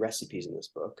 90 recipes in this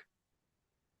book.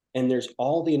 And there's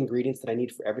all the ingredients that I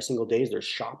need for every single day. There's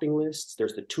shopping lists.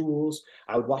 There's the tools.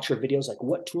 I would watch her videos like,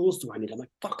 what tools do I need? I'm like,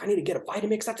 fuck, I need to get a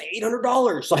Vitamix. That's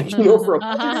 $800. Like, for a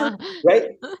burger,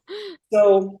 right?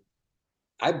 So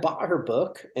I bought her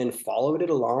book and followed it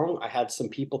along. I had some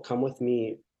people come with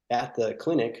me at the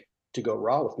clinic to go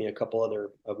raw with me, a couple other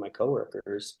of my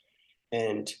coworkers.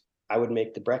 And I would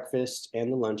make the breakfast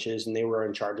and the lunches, and they were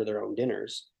in charge of their own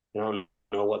dinners. And I don't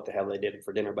know what the hell they did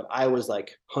for dinner, but I was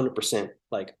like 100%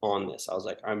 like on this. I was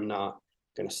like, I'm not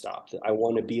going to stop. I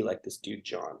want to be like this dude,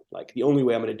 John. Like the only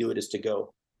way I'm going to do it is to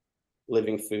go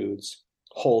living foods,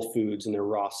 whole foods in their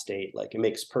raw state. Like it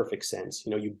makes perfect sense.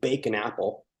 You bake an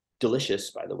apple,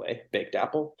 delicious, by the way, baked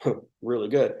apple, really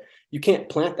good. You can't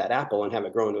plant that apple and have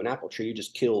it grow into an apple tree. You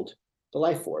just killed the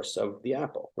life force of the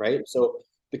apple, right? So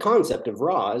the concept of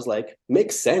raw is like,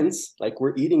 makes sense. Like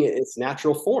we're eating it in its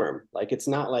natural form. Like it's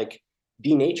not like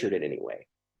denatured in any way.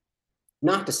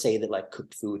 Not to say that like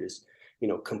cooked food is,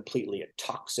 completely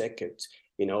toxic. It's,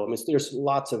 I mean, there's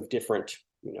lots of different,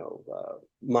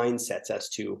 mindsets as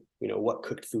to, what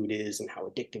cooked food is and how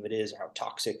addictive it is, or how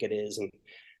toxic it is. And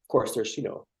of course, there's,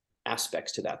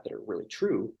 aspects to that are really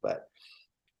true, but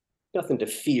nothing to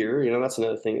fear. That's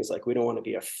another thing is like, we don't want to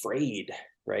be afraid,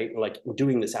 right? Like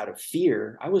doing this out of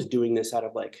fear. I was doing this out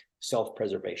of like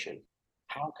self-preservation.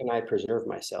 How can I preserve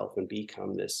myself and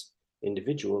become this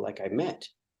individual like I met?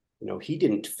 He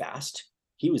didn't fast.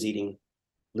 He was eating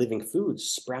living foods,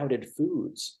 sprouted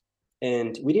foods.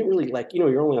 And we didn't really like,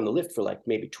 you're only on the lift for like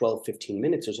maybe 12, 15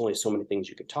 minutes. There's only so many things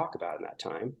you could talk about in that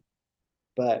time.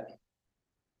 But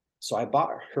so I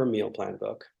bought her meal plan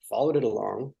book, followed it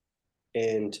along,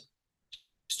 and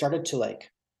started to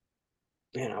like,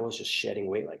 man, I was just shedding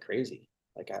weight like crazy.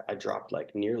 Like I dropped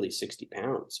like nearly 60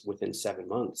 pounds within 7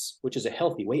 months, which is a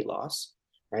healthy weight loss,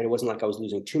 right? It wasn't like I was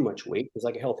losing too much weight. It was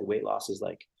like a healthy weight loss is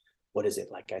like, what is it?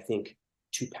 Like, I think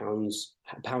 2 pounds,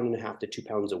 a pound and a half to 2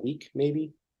 pounds a week,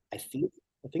 maybe. I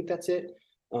think that's it.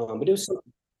 But it was,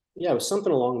 yeah, it was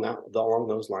something along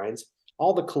those lines.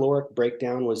 All the caloric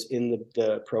breakdown was in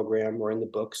the program or in the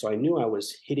book. So I knew I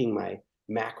was hitting my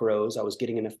macros. I was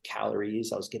getting enough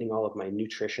calories. I was getting all of my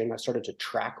nutrition. I started to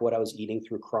track what I was eating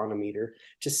through Chronometer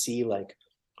to see like,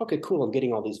 okay, cool. I'm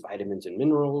getting all these vitamins and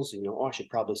minerals. I should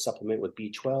probably supplement with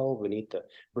B12 and eat the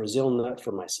Brazil nut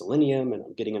for my selenium. And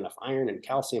I'm getting enough iron and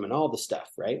calcium and all the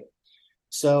stuff, right?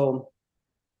 So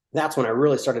that's when I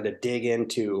really started to dig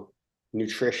into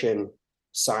nutrition,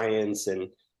 science,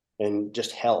 and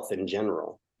just health in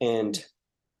general. And,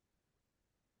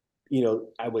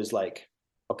 I was like,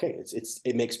 okay,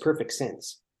 it makes perfect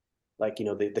sense. Like,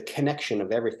 the connection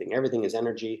of everything is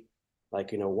energy.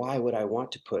 Like, why would I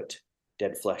want to put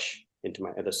dead flesh into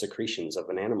the secretions of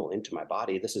an animal into my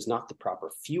body? This is not the proper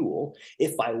fuel.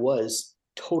 If I was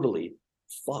totally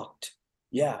fucked,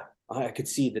 yeah, I could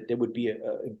see that there would be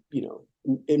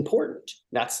important.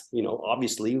 That's,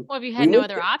 obviously Well, if you we had no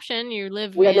lived other there. option, you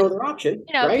live We had no in, other option,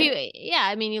 right? yeah,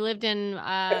 I mean, you lived in,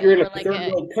 If you're you in were a like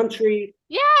third world country,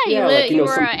 yeah, yeah, like, you were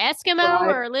some a people Eskimo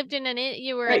try, or lived in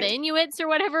you were the right, Inuits or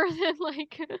whatever, then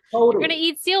like, you're gonna totally.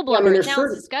 eat seal Yeah, I mean, blubber. It sounds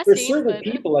there's disgusting, certain but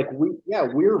people like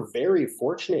we're very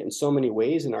fortunate in so many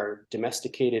ways in our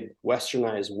domesticated,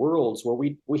 westernized worlds where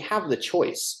we have the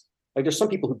choice. Like there's some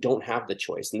people who don't have the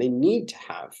choice and they need to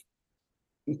have,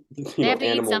 they have to eat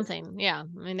animals. something. Yeah,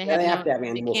 I mean, Yeah, they have to have they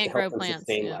animals to can't help grow them plants.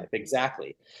 sustain Yeah. life.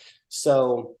 Exactly.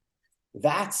 So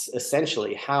that's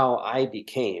essentially how I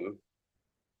became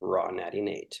raw Natty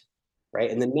Nate. Right.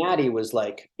 And the Natty was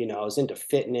like, I was into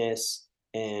fitness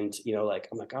and, like,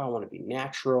 I'm like, oh, I want to be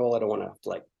natural. I don't want to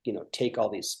like, take all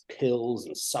these pills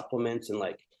and supplements and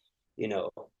like, you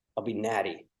know, I'll be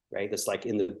natty. Right. That's like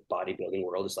in the bodybuilding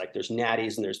world. It's like there's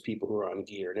natties and there's people who are on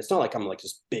gear. And it's not like I'm like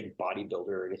this big bodybuilder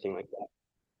or anything like that.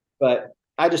 But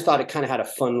I just thought it kind of had a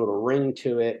fun little ring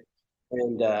to it.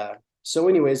 And so,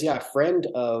 anyways, yeah, a friend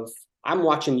of I'm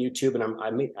watching YouTube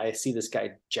and I see this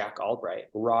guy Jack Albright,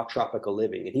 Raw Tropical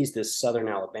Living, and he's this Southern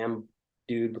Alabama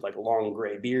dude with like long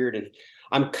gray beard, and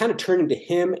I'm kind of turning to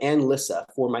him and Lissa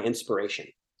for my inspiration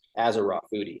as a raw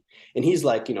foodie. And he's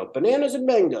like, bananas and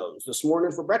mangoes this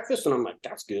morning for breakfast, and I'm like,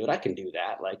 that's good, I can do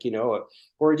that, like,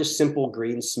 or just simple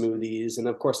green smoothies. And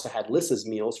of course, I had Lissa's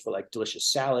meals for like delicious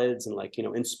salads and like,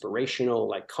 inspirational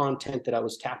like content that I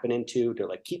was tapping into to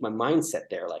like keep my mindset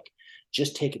there, like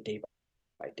just take it day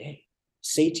by day.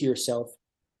 Say to yourself,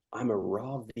 I'm a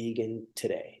raw vegan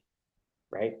today,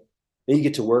 right? Then you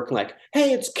get to work and like,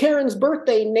 hey, it's Karen's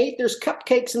birthday, Nate. There's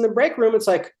cupcakes in the break room. It's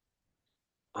like,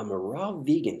 I'm a raw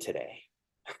vegan today.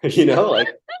 Like,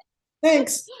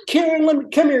 thanks, Karen. Let me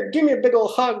come here, give me a big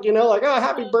old hug, like, oh,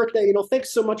 happy birthday.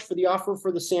 Thanks so much for the offer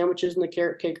for the sandwiches and the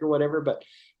carrot cake or whatever. But,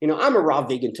 I'm a raw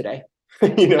vegan today.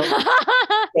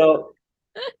 So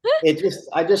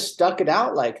I just stuck it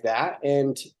out like that.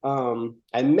 And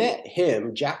I met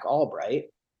him, Jack Albright,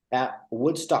 at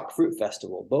Woodstock Fruit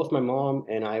Festival. Both my mom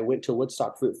and I went to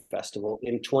Woodstock Fruit Festival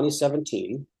in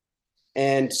 2017.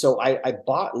 And so I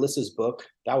bought Lissa's book.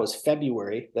 That was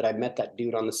February that I met that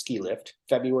dude on the ski lift,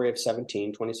 February of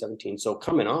 2017. So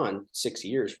coming on 6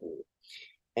 years for me.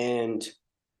 And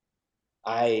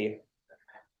I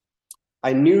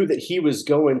knew that he was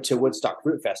going to Woodstock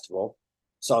Fruit Festival.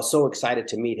 So I was so excited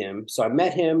to meet him. So I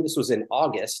met him. This was in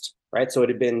August, right? So it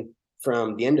had been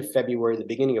from the end of February, the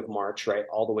beginning of March, right?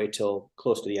 All the way till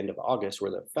close to the end of August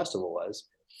where the festival was.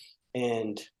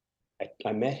 And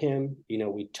I met him,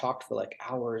 we talked for like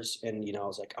hours and, I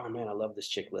was like, oh man, I love this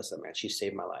chick, Lissa, man. She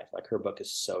saved my life. Like her book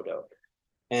is so dope.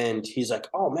 And he's like,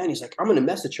 oh man, he's like, I'm going to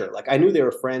message her. Like I knew they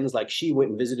were friends. Like she went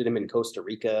and visited him in Costa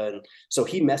Rica. And so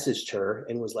he messaged her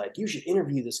and was like, you should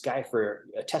interview this guy for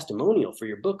a testimonial for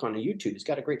your book on YouTube. He's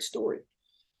got a great story.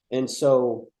 And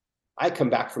so I come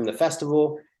back from the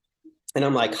festival and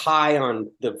I'm like high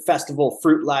on the festival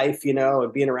fruit life,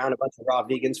 and being around a bunch of raw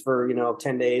vegans for,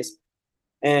 10 days.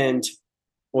 And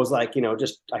was like,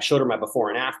 just I showed her my before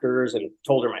and afters and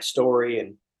told her my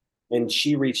story. And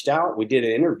she reached out. We did an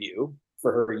interview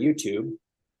for her YouTube.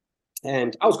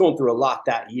 And I was going through a lot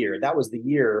that year. That was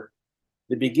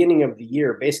the beginning of the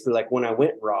year, basically like when I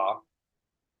went raw,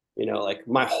 like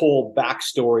my whole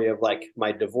backstory of like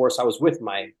my divorce. I was with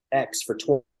my ex for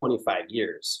 25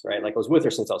 years, right? Like I was with her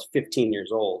since I was 15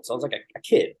 years old. So I was like a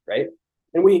kid, right?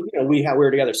 And we were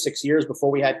together 6 years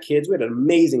before we had kids. We had an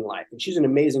amazing life, and she's an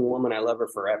amazing woman. I love her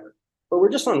forever. But we're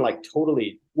just on like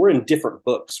we're in different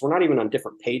books. We're not even on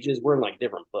different pages. We're in like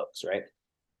different books, right?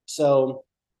 So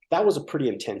that was a pretty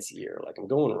intense year. Like I'm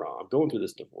going raw. I'm going through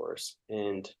this divorce,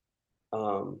 and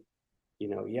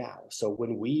yeah. So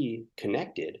when we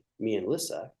connected, me and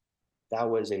Lissa, that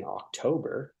was in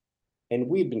October. And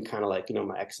we've been kind of like,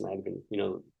 my ex and I have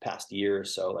been, past year or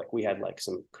so, like we had like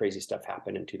some crazy stuff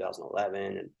happen in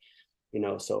 2011.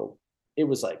 And, so it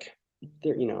was like,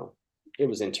 there, it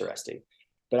was interesting.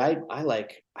 But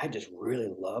I just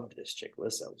really loved this chick,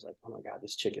 Lissa. I was like, oh my God,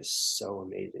 this chick is so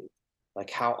amazing. Like,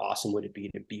 how awesome would it be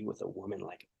to be with a woman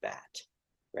like that?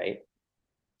 Right.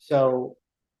 So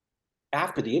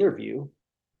after the interview,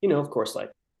 of course,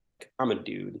 like I'm a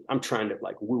dude. I'm trying to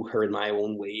like woo her in my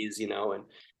own ways,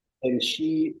 and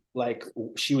she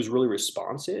was really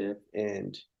responsive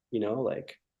and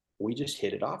like we just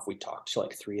hit it off. We talked till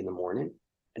like 3 a.m.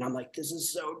 and I'm like, this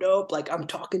is so dope, like I'm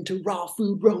talking to raw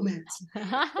food romance.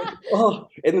 Like, oh,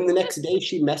 and then the next day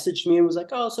she messaged me and was like,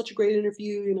 oh, such a great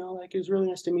interview, like it was really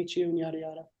nice to meet you and yada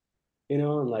yada,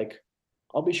 and like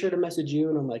I'll be sure to message you.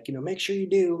 And I'm like, make sure you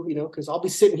do, because I'll be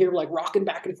sitting here like rocking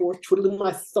back and forth, twiddling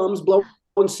my thumbs, blowing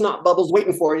and snot bubbles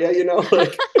waiting for you,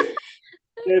 like,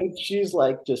 and she's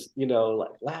like, just,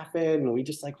 like laughing. And we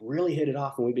just like really hit it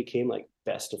off. And we became like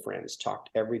best of friends,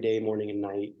 talked every day, morning and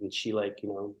night. And she like,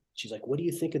 she's like, what do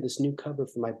you think of this new cover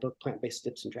for my book, Plant-Based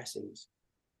Dips and Dressings?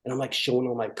 And I'm like showing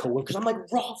all my coworkers. I'm like,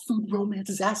 Raw Food Romance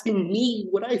is asking me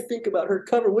what I think about her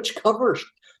cover. Which cover?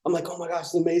 I'm like, oh my gosh,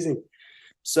 it's amazing.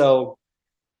 So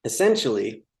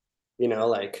essentially,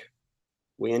 like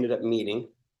we ended up meeting.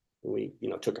 We,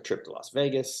 took a trip to Las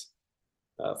Vegas.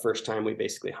 First time we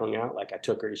basically hung out. Like I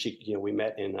took her. We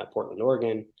met in Portland,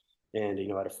 Oregon, and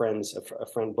had a friend,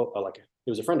 like it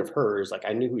was a friend of hers. Like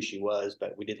I knew who she was,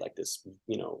 but we did like this,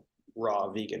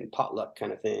 raw vegan potluck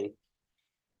kind of thing,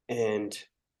 and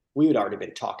we had already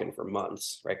been talking for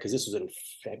months, right? Because this was in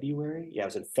February. Yeah, it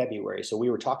was in February. So we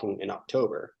were talking in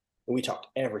October, and we talked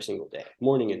every single day,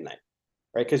 morning and night,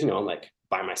 right? Because, I'm like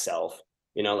by myself,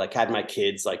 like had my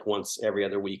kids like once every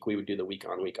other week. We would do the week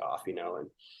on, week off, and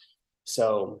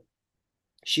so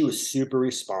she was super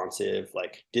responsive,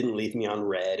 like didn't leave me on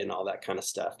red and all that kind of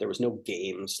stuff. There was no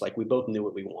games. Like we both knew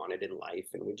what we wanted in life,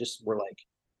 and we just were like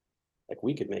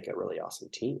we could make a really awesome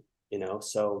team,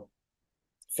 So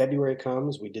February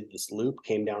comes, we did this loop,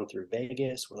 came down through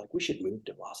Vegas. We're like, we should move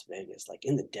to Las Vegas, like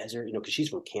in the desert, because she's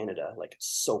from Canada. Like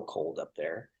it's so cold up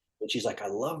there. And she's like, I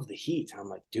love the heat. I'm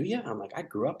like, do you? I'm like, I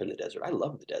grew up in the desert. I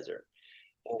love the desert.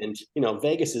 And,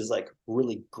 Vegas is like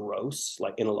really gross,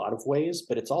 like in a lot of ways,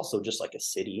 but it's also just like a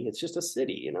city. It's just a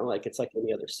city, like it's like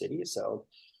any other city. So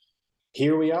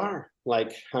here we are.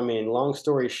 Like, I mean, long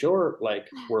story short, like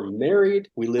we're married.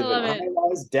 We live in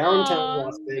high-rise downtown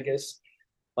Las Vegas.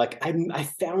 Like I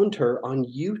found her on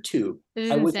YouTube.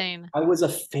 This is insane. I was a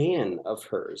fan of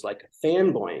hers, like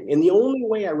fanboying. And the only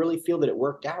way I really feel that it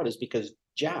worked out is because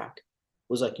Jack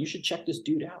was like, you should check this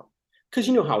dude out. Because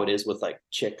you know how it is with like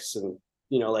chicks and,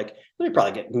 like they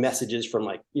probably get messages from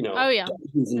like, oh yeah,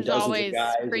 dozens and there's dozens always of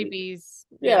guys. creepies.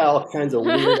 And, all kinds of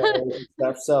weirdos and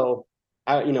stuff. So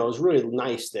it was really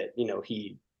nice that,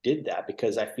 he did that,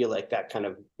 because I feel like that kind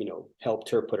of, helped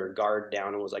her put her guard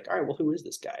down and was like, all right, well, who is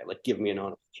this guy? Like, give me an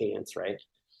honest chance. Right.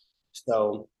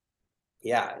 So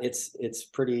yeah, it's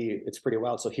pretty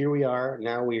wild. So here we are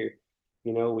now. We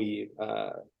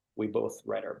both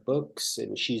write our books,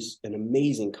 and she's an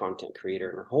amazing content creator,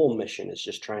 and her whole mission is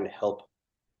just trying to help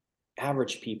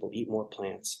average people eat more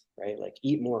plants, right? Like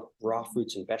eat more raw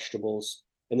fruits and vegetables.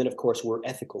 And then of course we're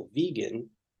ethical vegan.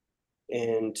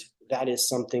 And that is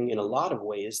something in a lot of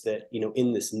ways that,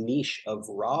 in this niche of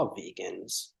raw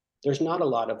vegans, there's not a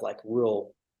lot of like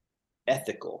real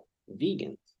ethical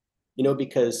vegans,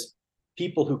 because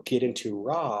people who get into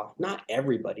raw, not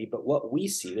everybody, but what we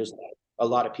see, there's a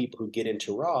lot of people who get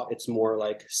into raw, it's more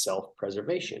like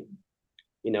self-preservation.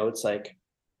 It's like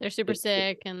they're super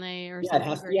sick and they are. Yeah, it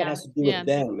has to do with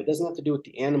them. It doesn't have to do with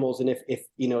the animals. And if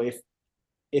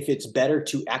it's better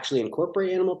to actually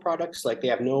incorporate animal products, like they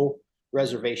have no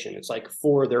reservation. It's like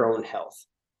for their own health,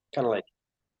 kind of like,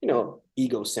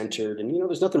 ego-centered, and,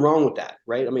 there's nothing wrong with that.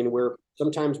 Right. I mean,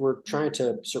 sometimes we're trying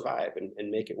to survive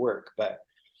and make it work. But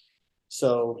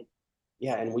so,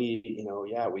 yeah. And we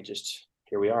just,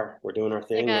 here we are, we're doing our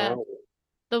thing now.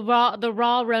 The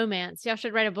raw romance. Y'all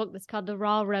should write a book that's called The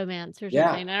Raw Romance or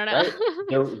something. I don't know.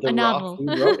 Right? The a raw novel. Food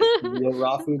romance. The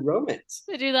Raw Food Romance.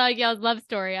 I do like y'all's love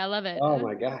story. I love it. Oh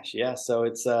my gosh. Yeah. So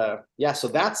it's so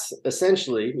that's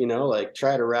essentially, like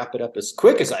try to wrap it up as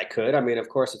quick as I could. I mean, of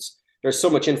course there's so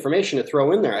much information to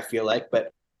throw in there, I feel like,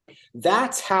 but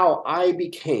that's how I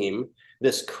became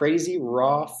this crazy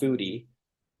raw foodie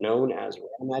known as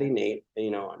Natty Nate,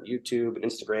 on YouTube and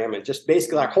Instagram. And just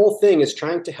basically our whole thing is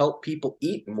trying to help people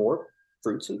eat more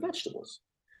fruits and vegetables.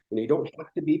 You don't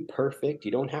have to be perfect. You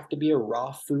don't have to be a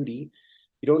raw foodie.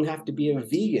 You don't have to be a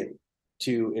vegan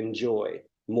to enjoy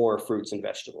more fruits and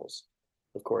vegetables.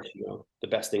 Of course, the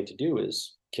best thing to do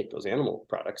is kick those animal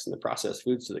products and the processed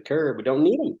foods to the curb. We don't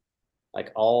need them.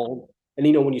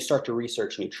 And when you start to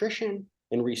research nutrition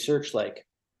and research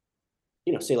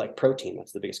say like protein,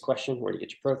 that's the biggest question. Where do you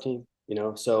get your protein?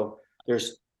 So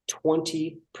there's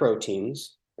 20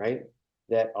 proteins, right,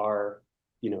 that are,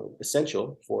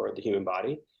 essential for the human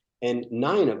body. And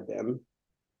 9 of them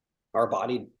our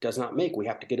body does not make. We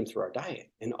have to get them through our diet.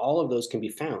 And all of those can be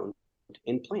found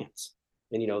in plants.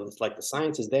 And, it's like the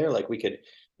science is there. Like we could,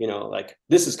 like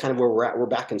this is kind of where we're at. We're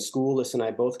back in school, Liz and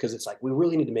I both, because it's like we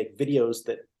really need to make videos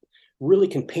that really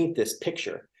can paint this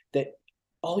picture that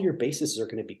all your bases are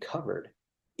going to be covered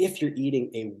if you're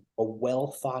eating a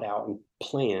well thought out and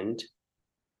planned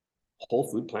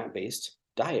whole food plant-based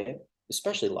diet,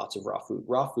 especially lots of raw food.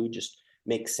 Raw food just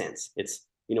makes sense. It's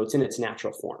it's in its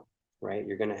natural form, right?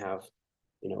 You're going to have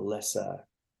less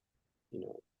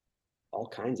all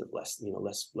kinds of less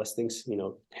things,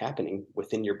 happening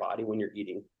within your body when you're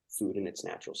eating food in its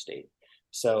natural state.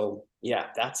 So yeah,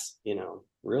 that's,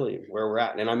 really where we're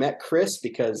at. And I met Chris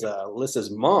because Alyssa's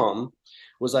mom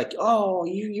was like, oh,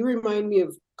 you remind me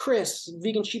of Chris,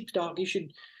 vegan sheepdog. You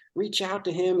should reach out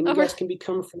to him and you Oh, guys can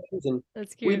become friends. And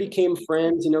that's we cute. became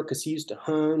friends, because he used to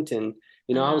hunt. And,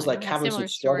 I was like You have having some similar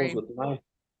struggles story. with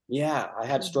I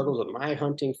had struggles with my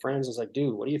hunting friends. I was like,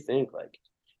 dude, what do you think? Like,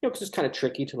 because it's kind of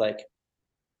tricky to like,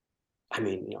 I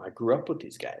grew up with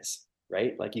these guys,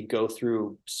 right? Like you go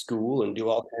through school and do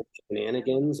all kinds of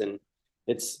shenanigans, and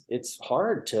it's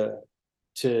hard to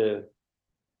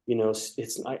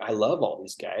it's I love all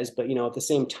these guys, but at the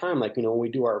same time, like when we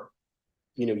do our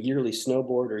yearly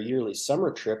snowboard or yearly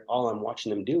summer trip, all I'm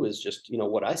watching them do is just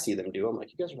what I see them do. I'm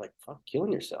like, you guys are like fuck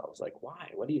killing yourselves. Like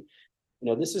why? What do you?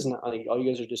 This is not like all you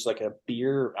guys are just like a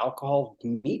beer, alcohol,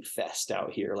 meat fest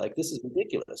out here. Like this is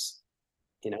ridiculous.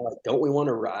 Like don't we want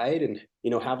to ride and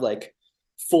have like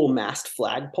full mast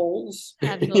flagpoles? You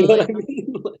know what Absolutely. I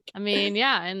mean? I mean,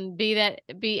 yeah, and be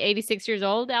 86 years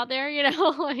old out there,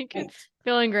 like Right.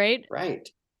 feeling great. Right.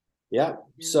 Yeah.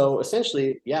 Yeah. So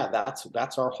essentially, yeah,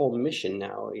 that's our whole mission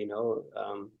now. It's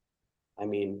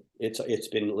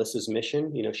been Alyssa's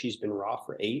mission. She's been raw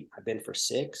for 8. I've been for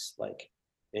 6. Like,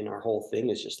 and our whole thing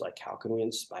is just like, how can we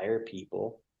inspire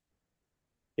people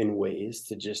in ways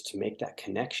to just make that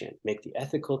connection, make the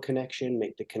ethical connection,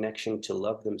 make the connection to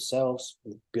love themselves,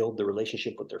 build the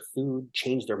relationship with their food,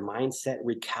 change their mindset,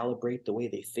 recalibrate the way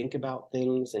they think about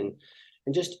things, and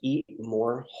just eat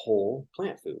more whole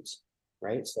plant foods,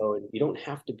 right? So you don't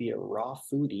have to be a raw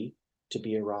foodie to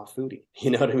be a raw foodie.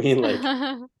 You know what I mean? Like,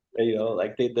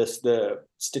 like the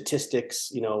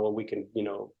statistics, well, we can,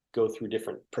 go through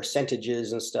different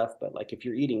percentages and stuff, but like if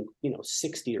you're eating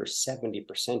 60 or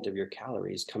 70% of your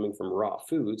calories coming from raw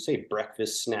food, say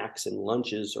breakfast, snacks, and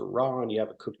lunches are raw, and you have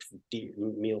a cooked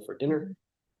meal for dinner,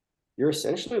 you're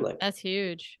essentially like, That's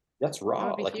huge. that's That raw.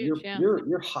 would be Like huge, yeah.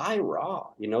 you're high raw.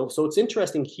 So it's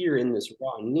interesting here in this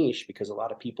raw niche because a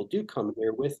lot of people do come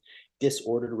here with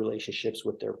disordered relationships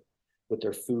with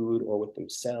their food or with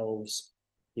themselves,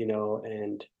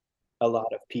 and a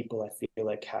lot of people I feel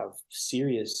like have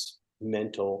serious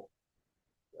mental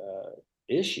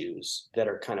issues that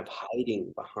are kind of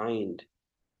hiding behind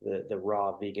the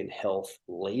raw vegan health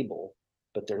label,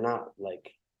 but they're not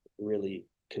like really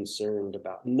concerned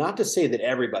about, not to say that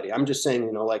everybody, I'm just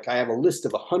saying, like I have a list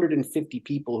of 150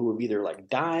 people who have either like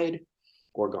died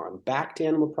or gone back to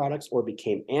animal products or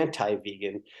became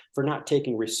anti-vegan for not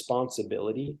taking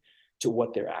responsibility to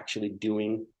what they're actually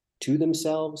doing to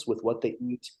themselves with what they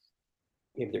eat,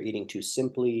 if they're eating too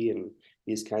simply and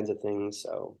these kinds of things.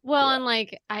 So Well, yeah. and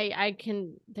like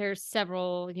there's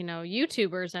several,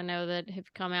 YouTubers I know that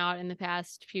have come out in the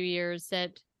past few years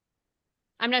that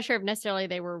I'm not sure if necessarily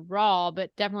they were raw,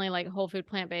 but definitely like whole food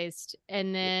plant-based.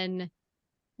 And then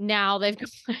now they've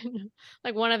gone,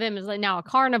 like one of them is like now a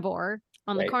carnivore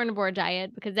on the Right. carnivore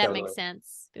diet because that Totally. makes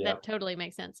sense. Yeah. That totally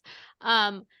makes sense.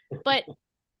 But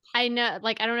I know,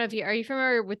 like, I don't know if are you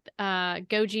familiar with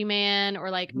Goji Man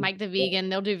or like Mhm. Mike the Yeah. Vegan?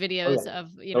 They'll do Oh videos yeah.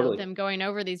 of, Totally. them going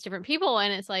over these different people.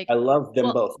 And it's like, I love them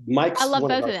well, both. I Mike's love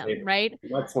one of both of our them, favorites. right?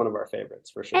 Mike's one of our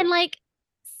favorites for And sure. like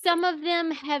some of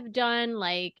them have done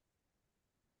like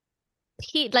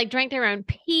pee, like drank their own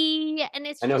pee. And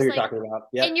it's I know who just you're like, talking about.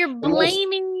 Yeah. and you're And most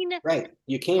blaming right.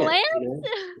 You can't, plants?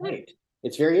 right.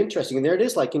 It's very interesting. And there it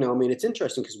is, like, it's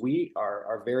interesting because we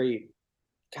are very,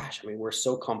 gosh, we're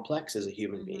so complex as a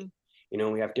human being.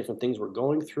 Hmm. We have different things we're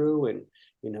going through. And,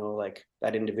 like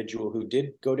that individual who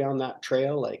did go down that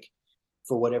trail, like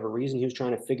for whatever reason, he was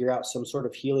trying to figure out some sort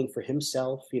of healing for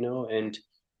himself, and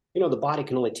the body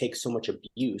can only take so much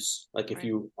abuse. Like if Right.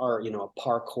 you are, a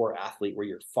parkour athlete where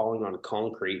you're falling on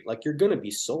concrete, like you're gonna be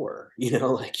sore,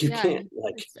 like you Yeah. can't,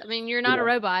 like, I mean, you're you not a know,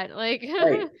 robot. Like,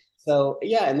 right. So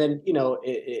yeah, and then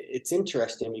it's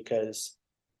interesting because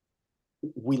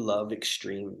we love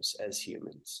extremes as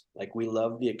humans. Like we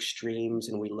love the extremes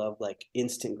and we love like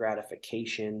instant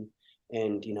gratification.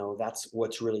 And that's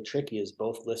what's really tricky is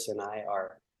both Liz and I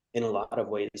are in a lot of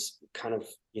ways kind of,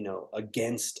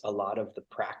 against a lot of the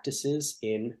practices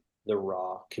in the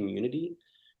raw community,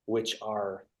 which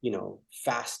are,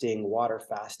 fasting, water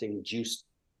fasting, juice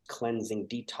cleansing,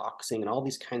 detoxing, and all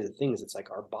these kinds of things. It's like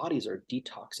our bodies are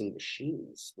detoxing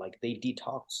machines. Like they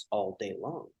detox all day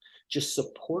long. Just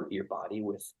support your body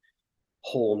with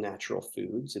whole natural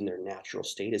foods in their natural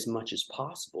state as much as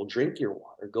possible. Drink your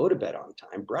water, go to bed on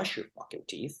time, brush your fucking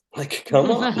teeth. Like, come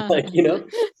on, like,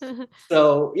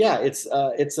 So yeah, it's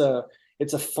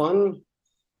a fun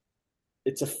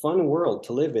world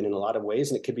to live in a lot of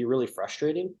ways, and it could be really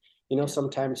frustrating, Yeah.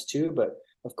 sometimes too. But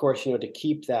of course, to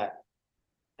keep that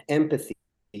empathy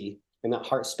and that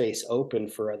heart space open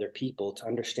for other people to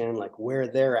understand like where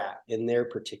they're at in their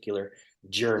particular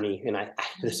journey. And I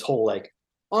this whole like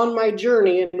on my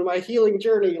journey and my healing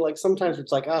journey, like sometimes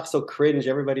it's like, oh, so cringe.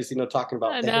 Everybody's, talking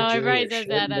about I their know, journey everybody or says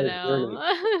sharing that, I their journey.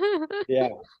 know. Yeah.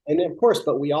 And of course,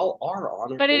 but we all are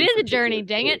on our But it own is a particular journey,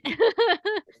 dang journey. it.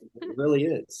 It really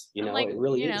is, I'm like, it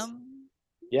really is.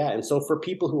 Yeah. And so for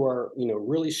people who are,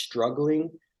 really struggling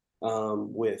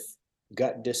with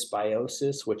gut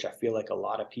dysbiosis, which I feel like a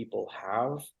lot of people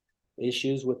have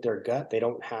issues with their gut, they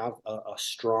don't have a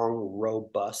strong,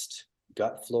 robust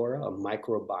gut flora, a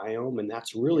microbiome. And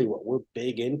that's really what we're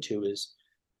big into is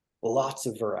lots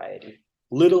of variety,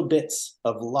 little bits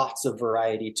of lots of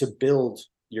variety to build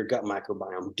your gut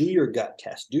microbiome. Do your gut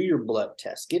test, do your blood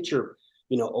test, get your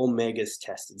omegas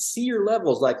tested, see your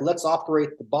levels. Like, let's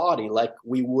operate the body like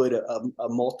we would a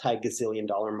multi-gazillion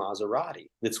dollar Maserati.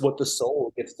 That's what the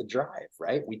soul gets to drive,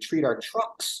 right? We treat our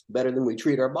trucks better than we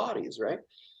treat our bodies, right?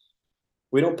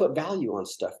 We don't put value on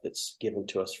stuff that's given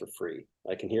to us for free.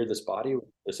 Like, in here, this body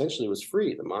essentially was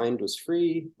free, the mind was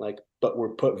free, like, but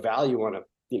we're put value on a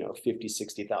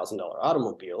 $50,000-$60,000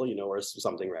 automobile, or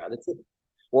something rather,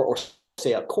 or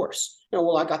say a course.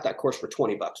 Well, I got that course for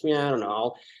 $20. Yeah, I don't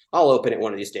know. I'll open it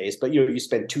one of these days. But you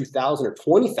spend $2,000 or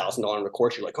 $20,000 on a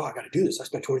course. You're like, oh, I got to do this. I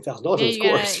spent $20,000 on this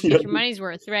course. Get your money's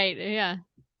worth, right? Yeah.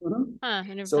 Mm-hmm. Huh,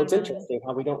 I never So thought it's about interesting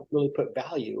how we don't really put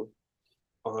value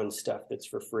on stuff that's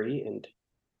for free. And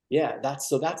yeah, that's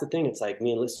the thing. It's like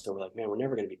me and Lisa were like, man, we're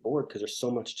never going to be bored because there's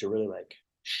so much to really like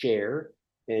share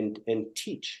and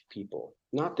teach people.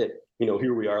 Not that,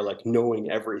 here we are like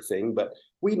knowing everything, but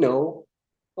we know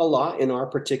a lot in our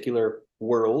particular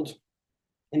world,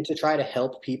 and to try to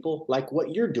help people like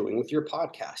what you're doing with your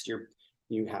podcast.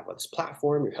 You have this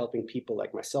platform, you're helping people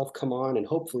like myself come on, and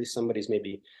hopefully somebody's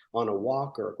maybe on a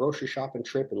walk or a grocery shopping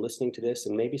trip and listening to this,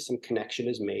 and maybe some connection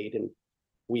is made, and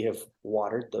we have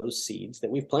watered those seeds that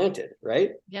we've planted,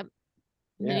 right? Yep.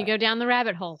 And then you go down the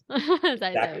rabbit hole, as I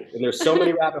Exactly. say. And there's so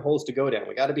many rabbit holes to go down.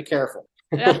 We got to be careful.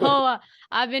 Oh,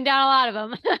 I've been down a lot of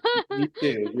them. Me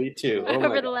too. Me too. Oh my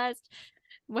Over the God. last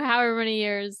however many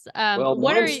years. Well,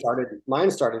 What are you?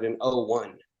 mine started in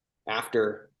 01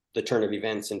 after the turn of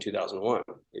events in 2001,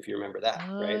 if you remember that,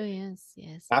 right? Oh, yes,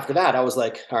 yes. After that, I was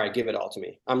like, all right, give it all to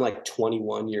me. I'm like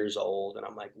 21 years old, and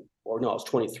I'm like, or no, I was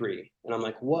 23. And I'm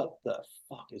like, what the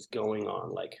fuck is going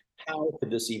on? Like, how could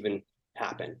this even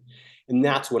happen? And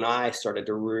that's when I started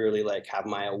to really like have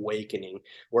my awakening,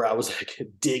 where I was like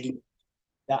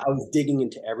I was digging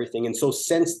into everything. And so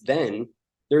since then,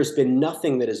 there's been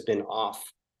nothing that has been off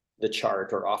the chart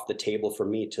or off the table for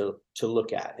me to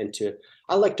look at. And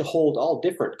I like to hold all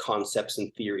different concepts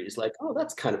and theories, like, oh,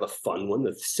 that's kind of a fun one,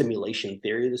 the simulation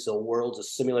theory. This whole world's a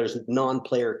simulators,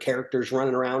 non-player characters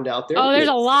running around out there. Oh, there's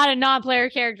a lot of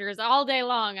non-player characters all day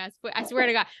long. I swear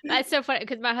to God. That's so funny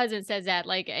because my husband says that,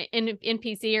 like, in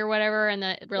NPC or whatever, and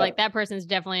we're like, that person's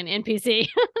definitely an NPC.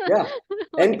 Yeah.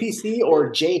 Like, NPC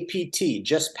or JPT,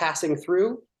 just passing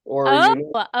through. Or I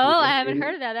haven't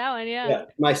heard of that one. Yeah,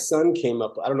 my son came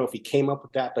up. I don't know if he came up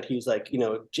with that, but he was like,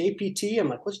 JPT. I'm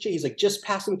like, what's J? He's like, just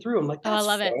passing through. I'm like, that's I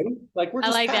love fun. it. Like, we're I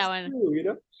just like that passing one.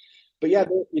 through, But yeah,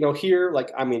 here,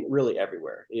 like, I mean, really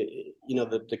everywhere.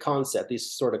 The concept,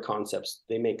 these sort of concepts,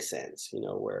 they make sense.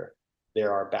 Where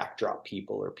there are backdrop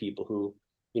people or people who,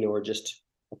 are just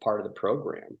a part of the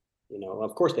program.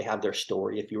 Of course, they have their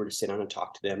story. If you were to sit down and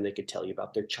talk to them, they could tell you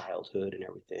about their childhood and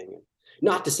everything.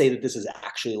 Not to say that this is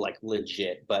actually like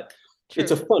legit, but True.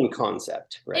 it's a fun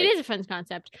concept, right? It is a fun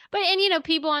concept. But, and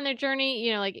people on their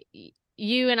journey, like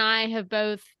you and I have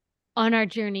both on our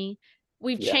journey,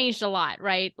 we've changed a lot,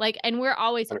 right? Like, and we're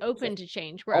always 100%. open to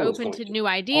change. We're Always open to to. new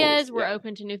ideas. Always, we're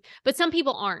open to new, but some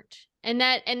people aren't. And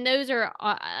those are,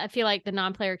 I feel like, the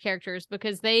non-player characters,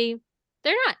 because they're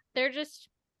not, they're just,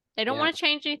 they don't want to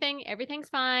change anything. Everything's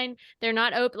fine. They're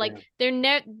not open. Like,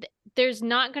 there's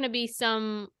not going to be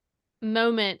some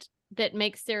moment that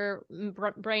makes their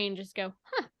brain just go,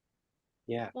 huh.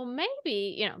 Yeah. Well,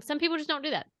 maybe, some people just don't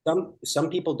do that. Some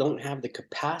people don't have the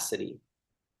capacity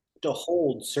to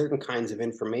hold certain kinds of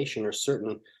information or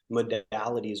certain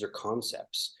modalities or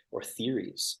concepts or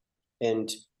theories.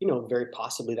 And, very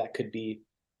possibly that could be,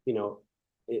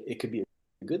 it could be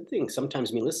a good thing.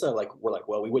 Sometimes me and Melissa, like, we're like,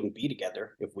 well, we wouldn't be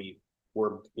together if we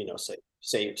were,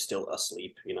 say still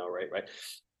asleep, right.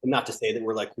 And not to say that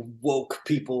we're like woke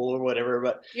people or whatever,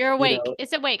 but you're awake.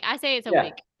 It's awake. I say it's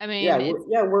awake. I mean,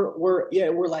 we're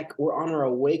on our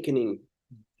awakening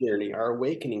journey, our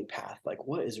awakening path. Like,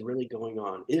 what is really going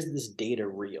on? Is this data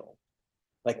real?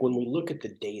 Like, when we look at the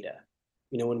data,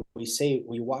 when we say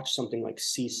we watch something like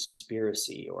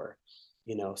Seaspiracy or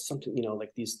something,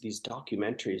 like these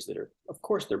documentaries that are, of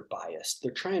course, they're biased.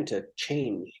 They're trying to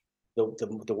change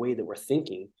the way that we're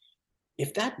thinking.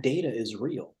 If that data is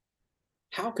real,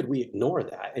 how could we ignore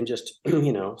that and just,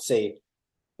 say,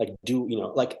 like,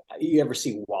 like, you ever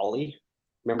see Wall-E?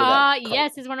 Remember that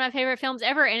Yes, it's one of my favorite films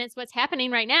ever, and it's what's happening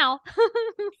right now.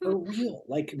 for real?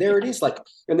 Like, there it is. Like,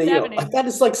 and then, It's happening. that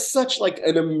is like such like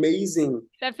an amazing,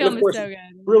 That and film of is course, so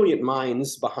good. brilliant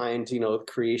minds behind,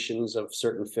 creations of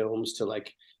certain films to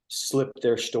like slip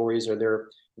their stories or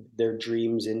their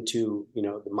dreams into,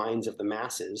 the minds of the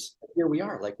masses. Here we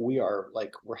are, like,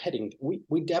 we're heading,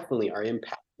 we definitely are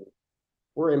impacting.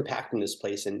 We're impacting this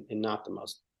place in not the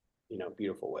most,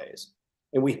 beautiful ways.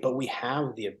 But we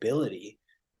have the ability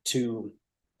to,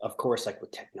 of course, like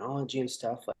with technology and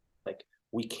stuff, like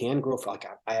we can grow. Like,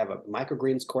 I have a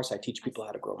microgreens course. I teach people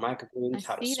how to grow I microgreens,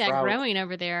 how to see that sprout. growing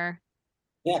over there.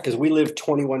 Yeah, because we live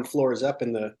 21 floors up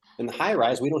in the high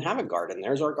rise. We don't have a garden.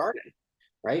 There's our garden,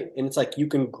 right? And it's like you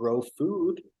can grow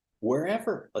food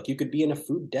wherever. Like, you could be in a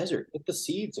food desert, get the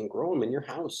seeds and grow them in your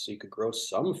house, so you could grow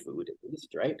some food at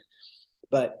least, right?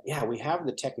 But yeah, we have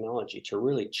the technology to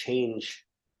really change,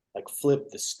 like flip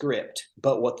the script.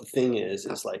 But what the thing is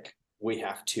like, we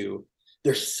have to,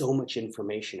 there's so much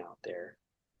information out there.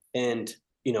 And,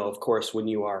 of course, when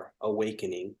you are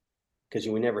awakening, because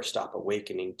you will never stop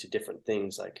awakening to different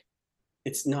things, like,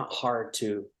 it's not hard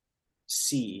to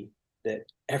see that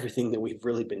everything that we've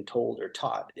really been told or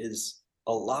taught is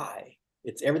a lie.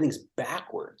 Everything's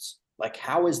backwards. Like,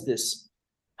 how is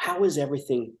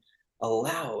everything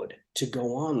allowed to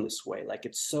go on this way? Like,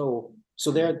 it's so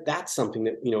there, that's something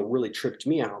that, really tripped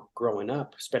me out growing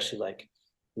up, especially like,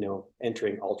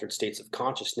 entering altered states of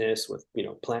consciousness with,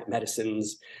 plant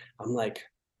medicines. I'm like,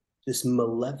 this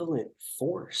malevolent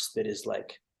force that is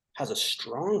like, has a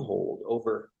stronghold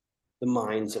over the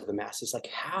minds of the masses. Like,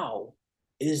 how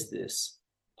is this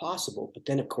possible? But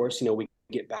then, of course, we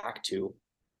get back to,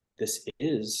 this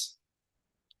is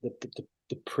the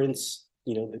prince,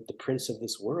 the prince of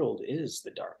this world is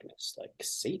the darkness. Like,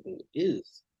 Satan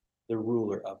is the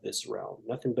ruler of this realm.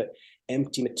 Nothing but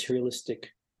empty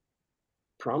materialistic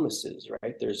promises,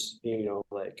 right? There's,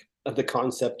 like, the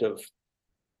concept of,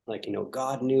 like,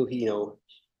 God knew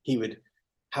he would,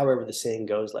 however the saying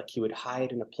goes, like, he would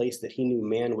hide in a place that he knew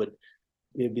it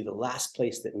would be the last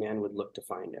place that man would look to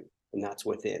find him, and that's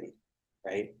within,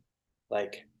 right?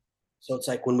 Like, so it's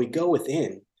like, when we go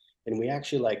within and we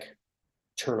actually like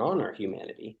turn on our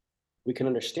humanity, we can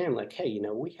understand, like, hey,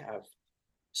 we have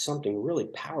something really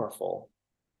powerful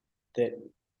that,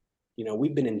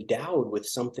 we've been endowed with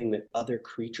something that other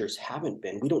creatures haven't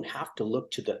been. We don't have to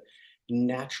look to the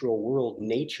natural world,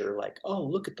 nature, like, oh,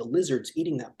 look at the lizards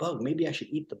eating that bug, maybe I should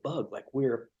eat the bug. Like,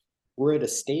 we're at a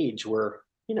stage where,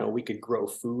 we could grow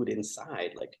food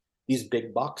inside. Like, these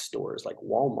big box stores like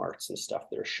Walmarts and stuff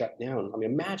that are shut down. I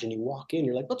mean, imagine you walk in,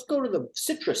 you're like, let's go to the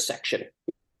citrus section.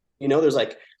 There's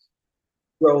like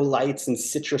grow lights and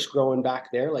citrus growing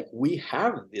back there. Like, we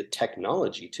have the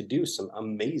technology to do some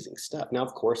amazing stuff. Now,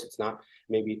 of course, it's not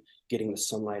maybe getting the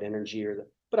sunlight energy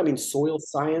but I mean, soil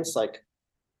science, like,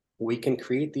 we can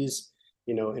create these,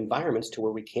 environments to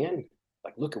where we can,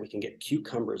 like, we can get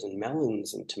cucumbers and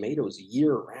melons and tomatoes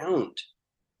year round.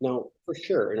 Now, for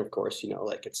sure. And of course,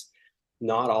 like, it's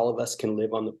not all of us can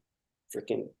live on the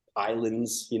freaking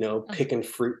islands, picking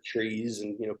fruit trees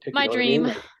and, picking, My what I mean?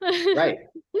 dream. Like, right.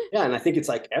 Yeah. And I think it's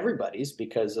like everybody's,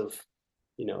 because of,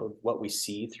 what we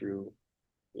see through,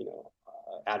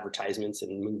 advertisements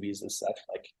and movies and stuff,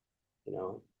 like,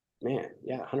 man,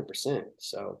 yeah, 100%.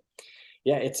 So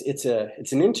yeah, it's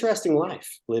an interesting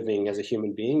life living as a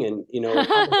human being. And,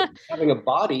 having a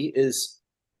body is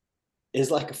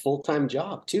like a full-time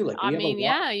job too. Like, I we have a mean, lot,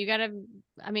 yeah, you gotta,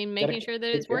 gotta making sure that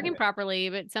take it's care of working it. properly,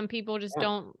 but some people just Yeah,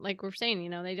 don't, like we're saying,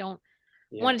 they don't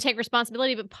yeah, want to take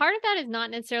responsibility. But part of that is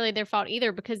not necessarily their fault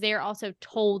either, because they are also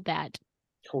told that.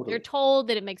 They're totally. told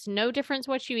that it makes no difference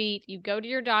what you eat. You go to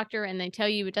your doctor and they tell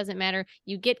you it doesn't matter.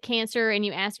 You get cancer and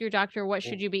you ask your doctor, what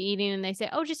Yeah, should you be eating? And they say,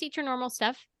 oh, just eat your normal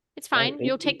stuff. It's right. fine. And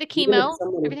You'll take the even if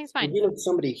chemo. Everything's fine.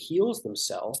 somebody heals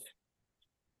themselves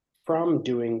from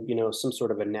doing, some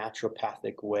sort of a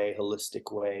naturopathic way,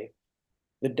 holistic way,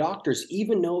 the doctors,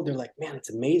 even though they're like, man, it's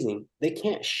amazing, they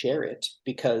can't share it,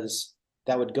 because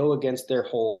that would go against their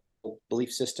whole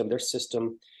belief system, their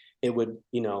system. It would,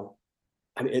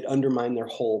 I mean, it undermined their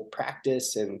whole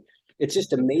practice. And it's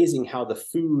just amazing how the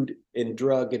Food and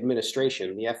Drug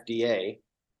Administration, the FDA,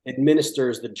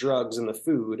 administers the drugs and the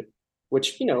food,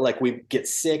 which, like, we get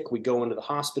sick, we go into the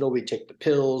hospital, we take the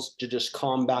pills to just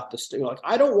combat the sting. Like,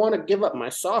 I don't want to give up my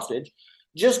sausage.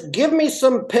 Just give me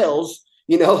some pills,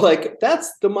 like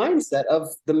that's the mindset of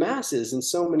the masses in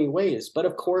so many ways. But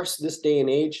of course, this day and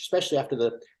age, especially after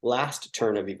the last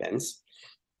turn of events,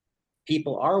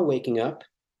 people are waking up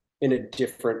in a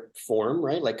different form,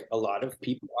 right? Like a lot of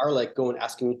people are like going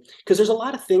asking, because there's a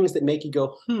lot of things that make you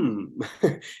go,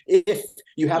 if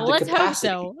you have Well, the let's hope capacity,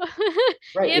 so.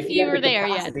 right? If If you you have were the there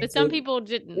yet, capacity but some to, people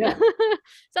didn't. yeah,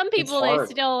 Some it's people, they hard.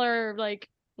 still are like,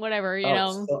 whatever, you Oh,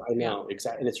 know? so I Yeah. know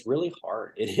exactly, and it's really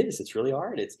hard. It is. It's really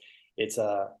hard. It's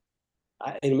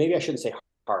and maybe I shouldn't say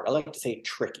hard. I like to say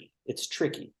tricky. It's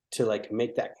tricky to like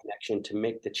make that connection, to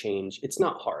make the change. It's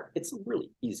not hard. It's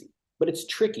really easy, but it's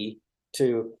tricky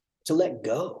to let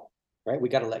go, right? We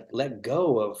got to let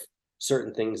go of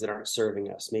certain things that aren't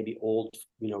serving us. Maybe old,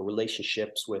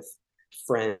 relationships with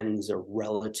friends or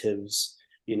relatives.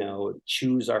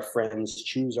 Choose our friends,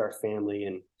 choose our family,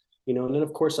 and then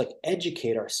of course like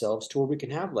educate ourselves to where we can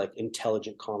have like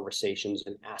intelligent conversations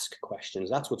and ask questions.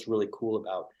 That's what's really cool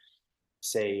about,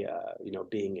 say,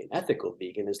 being an ethical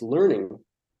vegan, is learning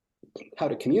how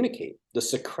to communicate the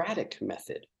Socratic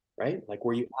method, right? Like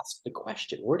where you ask the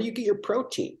question, where do you get your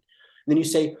protein? And then you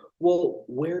say, well,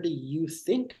 where do you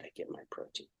think I get my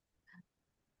protein?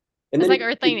 And It's then like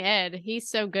Earthling Ed. He's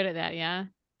so good at that. Yeah.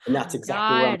 and Oh that's my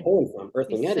exactly where I'm God. pulling from.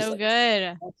 Earthling He's Ed is so like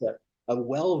good. a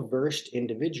well-versed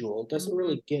individual doesn't Mhm.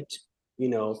 really get,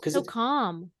 because So it's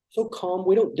calm. so calm.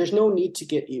 There's no need to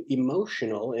get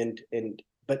emotional,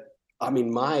 but I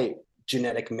mean, my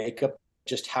genetic makeup,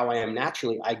 just how I am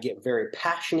naturally, I get very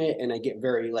passionate and I get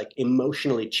very like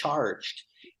emotionally charged,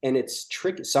 and it's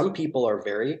tricky. Some people are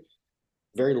very,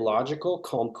 very logical,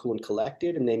 calm, cool, and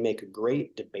collected, and they make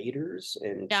great debaters.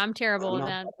 And Yeah, I'm terrible I'm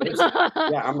at not that. that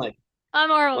person. Yeah, I'm like, I'm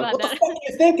horrible about what the that. fuck are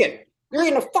you thinking? You're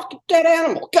eating a fucking dead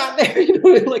animal. God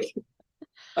damn, like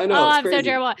I know Oh, it's I'm so crazy.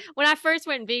 terrible. When I first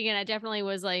went vegan, I definitely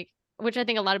was like, which I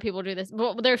think a lot of people do this,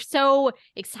 but they're so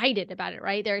excited about it,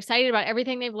 right? They're excited about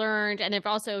everything they've learned. And they're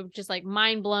also just like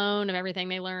mind blown of everything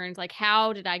they learned. Like,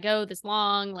 how did I go this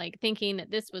long? Like thinking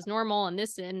that this was normal and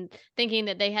thinking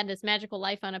that they had this magical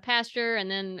life on a pasture.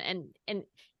 And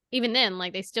even then,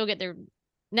 like they still get their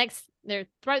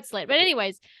throat slit. But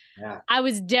anyways, Yeah. I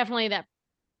was definitely that.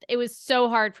 It was so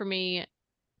hard for me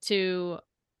to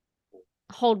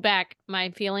hold back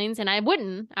my feelings, and I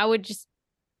would just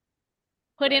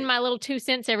put in Right. my little 2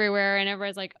 cents everywhere, and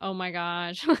everybody's like, oh my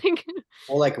gosh. Like,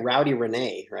 Well, like Rowdy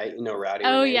Renee, right? Rowdy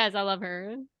oh Renee yes, I love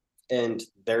her. and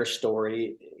their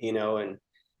story, and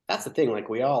that's the thing. Like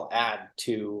we all add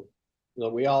to,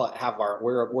 we all have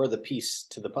we're the piece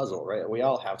to the puzzle, right? We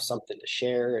all have something to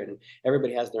share, and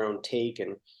everybody has their own take.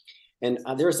 And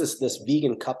there's this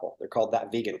vegan couple. They're called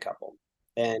That Vegan Couple,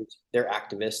 and they're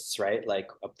activists, right? Like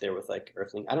up there with like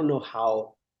Earthling. I don't know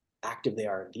how active they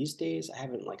are these days. I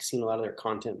haven't like seen a lot of their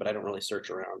content, but I don't really search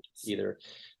around either.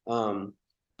 Um,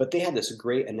 but they had this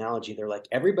great analogy. They're like,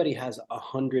 everybody has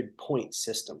 100-point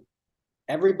system.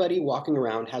 Everybody walking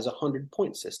around has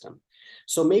 100-point system.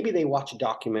 So maybe they watch a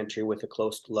documentary with a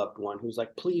close loved one who's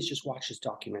like, please just watch this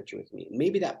documentary with me.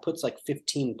 Maybe that puts like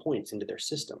 15 points into their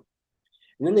system.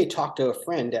 And then they talk to a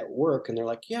friend at work and they're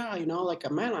like, yeah, like,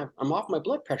 man, I'm off my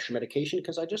blood pressure medication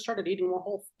because I just started eating more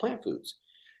whole plant foods.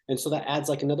 And so that adds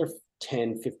like another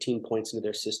 10, 15 points into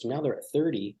their system. Now they're at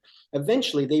 30.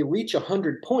 Eventually they reach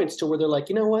 100 points to where they're like,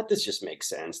 you know what, this just makes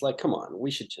sense. Like, come on,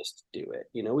 we should just do it.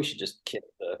 We should just kick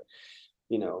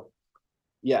you know,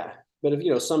 yeah. But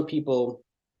if, some people,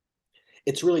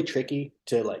 it's really tricky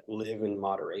to like live in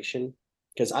moderation,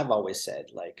 because I've always said,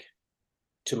 like,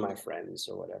 to my friends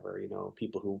or whatever,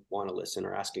 people who want to listen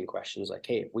or asking questions like,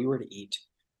 hey, if we were to eat,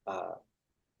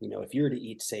 if you were to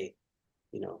eat, say,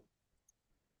 you know,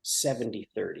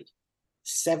 70-30,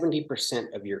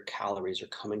 70% of your calories are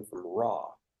coming from raw,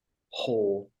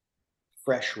 whole,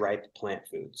 fresh, ripe plant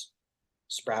foods,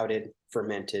 sprouted,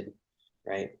 fermented,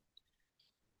 right?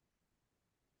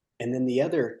 And then the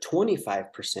other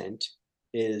 25%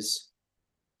 is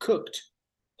cooked,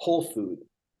 whole food,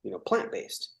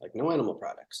 plant-based, like no animal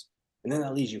products. And then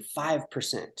that leaves you 5%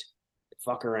 to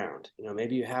fuck around.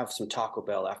 Maybe you have some Taco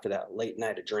Bell after that late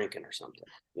night of drinking or something,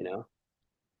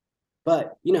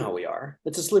 But you know how we are.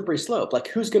 It's a slippery slope. Like,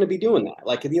 who's going to be doing that?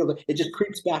 Like, it just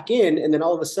creeps back in, and then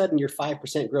all of a sudden your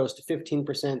 5% grows to 15%,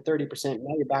 30%.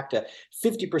 Now you're back to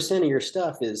 50% of your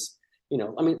stuff is,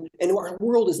 I mean, and our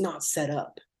world is not set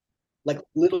up like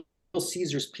Little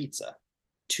Caesar's pizza,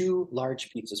 2 large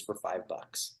pizzas for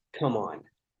 $5. Come on.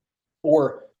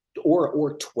 Or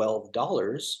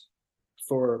 $12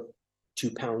 for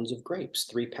 2 pounds of grapes,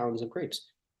 3 pounds of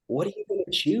grapes. What are you going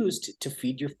to choose to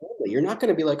feed your family? You're not going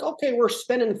to be like, okay, we're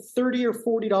spending $30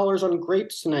 or $40 on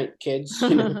grapes tonight, kids.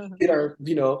 Get our.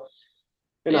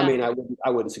 And I Yeah. mean, I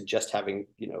wouldn't suggest having,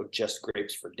 just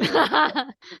grapes for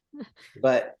dinner,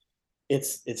 but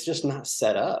it's just not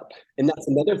set up. And that's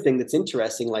another thing that's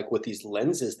interesting, like with these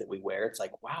lenses that we wear, it's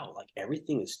like, wow, like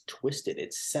everything is twisted.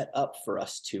 It's set up for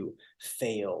us to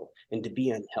fail and to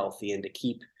be unhealthy and to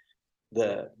keep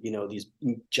these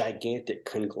gigantic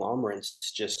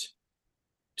conglomerates just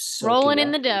Rolling soaking in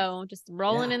up. the dough, just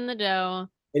rolling Yeah. in the dough.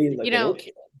 And like You they know, don't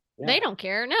care. they Yeah. don't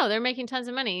care. No, they're making tons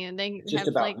of money and they It's just have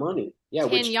about like money. Yeah,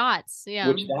 10 which yachts. Yeah.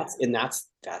 which that's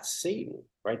Satan,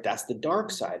 right? That's the dark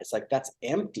side. It's like that's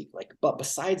empty. Like, but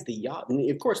besides the yacht,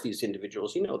 and of course these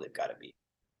individuals, they've got to be,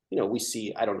 we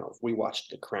see, I don't know if we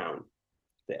watched The Crown,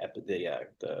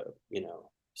 the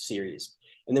series,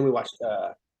 and then we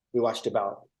watched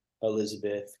about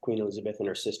Queen Elizabeth and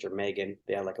her sister Meghan.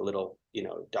 They had like a little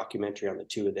documentary on the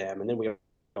two of them, and then we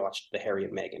watched the Harry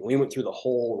and Meghan. We went through the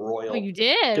whole Oh, royal, you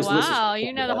did? because this is Wow.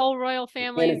 You know the Canada. whole royal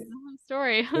family's Canada,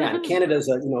 story. yeah, and Canada's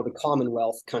the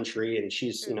Commonwealth country, and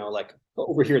she's Sure. like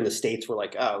over here in the States, we're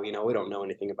like, oh, we don't know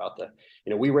anything about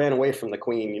we ran away from the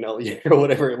Queen, or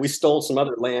whatever. We stole some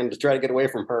other land to try to get away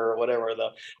from her, or whatever,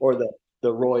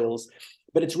 the royals.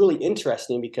 But it's really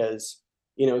interesting because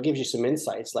it gives you some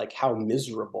insights, like how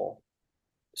miserable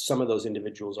some of those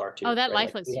individuals are Oh, too, that right? life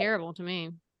Like, looks yeah, terrible to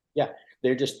me. yeah,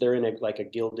 they're in a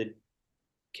gilded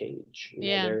cage.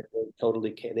 Yeah. They're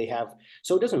totally, they have,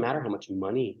 so it doesn't matter how much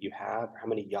money you have, how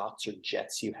many yachts or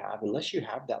jets you have, unless you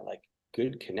have that like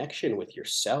good connection with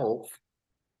yourself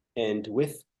and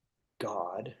with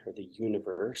God or the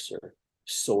universe or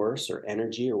source or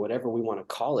energy or whatever we want to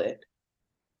call it.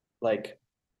 Like,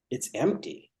 it's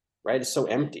empty, right? It's so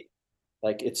empty.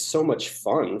 Like, it's so much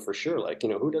fun for sure. Like,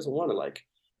 who doesn't want to like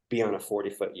be on a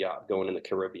 40-foot yacht going in the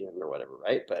Caribbean or whatever,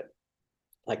 right? But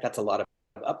like, that's a lot of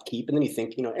upkeep. And then you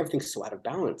think, everything's so out of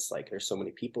balance. Like, there's so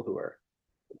many people who are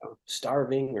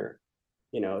starving, or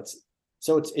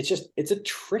it's just it's a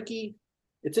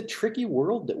tricky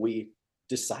world that we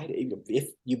decided. If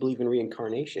you believe in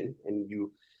reincarnation and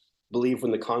you believe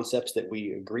in the concepts that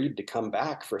we agreed to come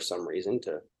back for some reason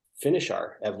to finish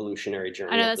our evolutionary I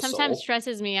journey know of that the sometimes soul.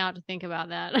 stresses me out to think about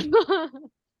that.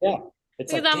 Yeah,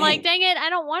 it's Because like, I'm like, dang. dang it, I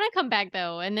don't want to come back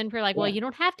though. And then we're like, well, Yeah. you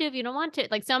don't have to if you don't want to.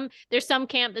 Like there's some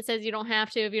camp that says you don't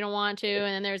have to if you don't want to, and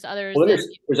then there's others Well, then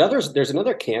that there's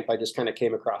another camp. I just kind of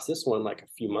came across this one like a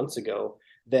few months ago,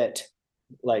 that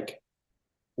like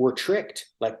we're tricked,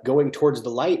 like going towards the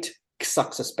light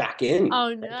sucks us back in.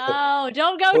 oh no,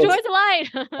 don't go So it's, towards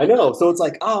the I light. know. So it's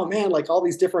like, oh man, like all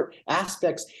these different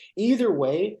aspects. Either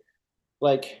way,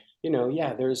 like,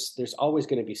 yeah, there's always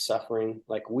going to be suffering.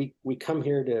 Like, we come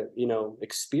here to,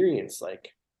 experience like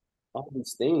all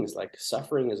these things. Like,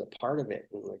 suffering is a part of it.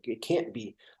 And like, it can't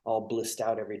be all blissed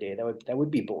out every day. That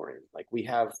would be boring. Like, we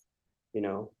have, you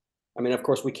know, I mean, of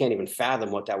course we can't even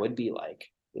fathom what that would be like,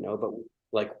 but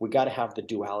like, we got to have the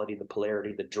duality, the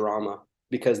polarity, the drama,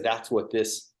 because that's what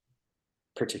this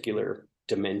particular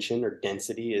dimension or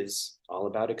density is all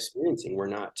about experiencing. We're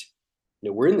not,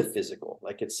 we're in the physical.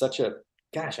 Like, it's such a,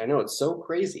 gosh, I know it's so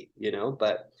crazy,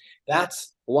 but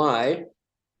that's why,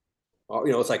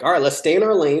 it's like, all right, let's stay in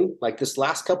our lane. Like, this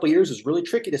last couple of years is really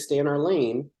tricky to stay in our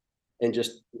lane and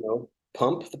just,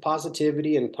 pump the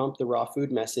positivity and pump the raw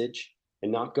food message,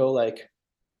 and not go like,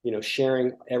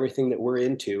 sharing everything that we're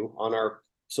into on our I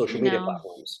social media know.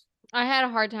 platforms. I had a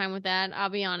hard time with that, I'll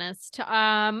be honest.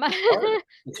 Hard.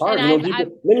 It's And hard. I've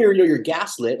People, then you're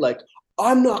gaslit. Like,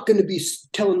 I'm not going to be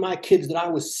telling my kids that I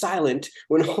was silent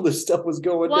when all this stuff was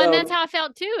going well, and down. that's how I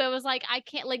felt too. It was like I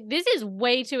can't like this is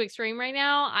way too extreme right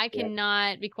now. I Yeah,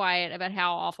 cannot be quiet about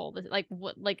how awful this like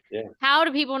what like yeah, how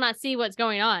do people not see what's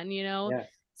going on? yeah.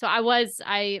 So I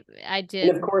And of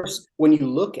did. course, when you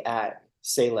look at,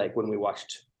 say, like when we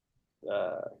watched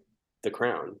uh, The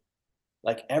Crown,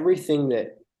 like everything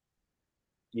that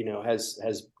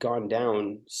has gone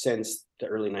down since the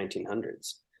early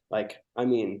 1900s. Like, I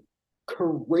mean,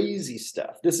 crazy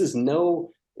stuff.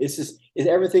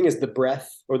 Everything is the breath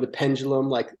or the pendulum.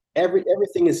 Like,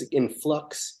 everything is in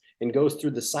flux and goes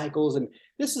through the cycles. And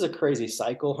this is a crazy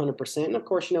cycle, 100%. And of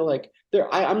course, like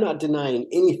I'm not denying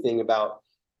anything about,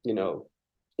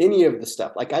 any of the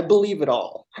stuff. Like, I believe it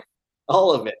all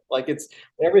of it. Like,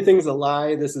 everything's a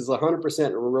lie. This is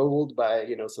 100% ruled by,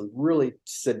 some really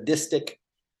sadistic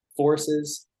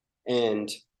forces. And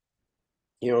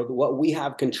what we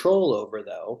have control over,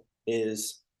 though,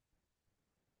 is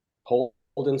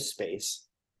holding space.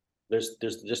 There's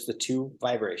just the two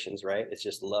vibrations, right? It's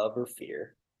just love or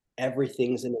fear.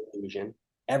 Everything's an illusion.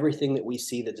 Everything that we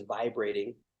see that's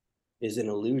vibrating is an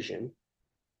illusion,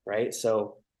 right?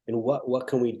 So, and what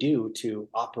can we do to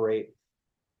operate,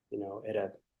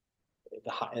 at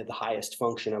the highest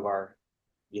function of our,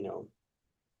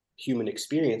 human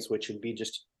experience, which would be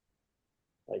just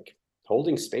like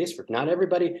holding space for not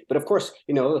everybody. But of course,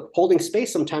 holding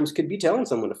space sometimes could be telling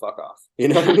someone to fuck off. You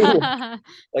know what I mean?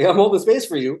 Like, I'm holding space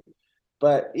for you.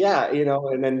 But yeah,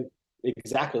 and then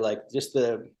exactly like just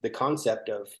the concept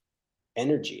of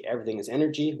energy. Everything is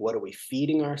energy. What are we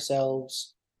feeding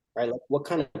ourselves? Right? Like, what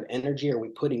kind of energy are we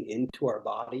putting into our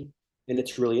body? And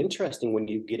it's really interesting when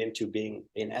you get into being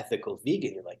an ethical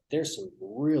vegan, you're like, there's some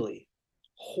really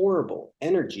horrible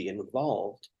energy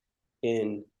involved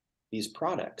in these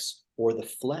products or the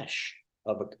flesh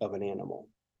of an animal.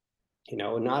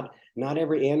 Not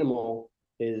every animal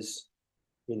is,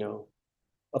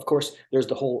 of course, there's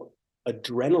the whole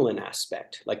adrenaline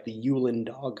aspect, like the Yulin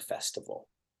Dog Festival,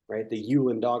 right? The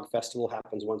Yulin Dog Festival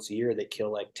happens once a year. They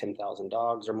kill like 10,000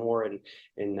 dogs or more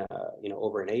in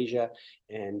over in Asia.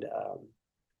 And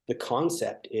the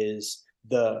concept is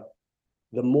the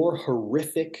more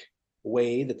horrific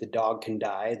way that the dog can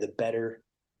die, the better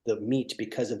the meat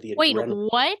because of the adrenaline.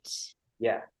 Wait, what?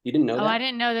 Yeah, you didn't know that? I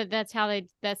didn't know that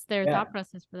that's their thought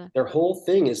process for that. Their whole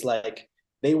thing is like,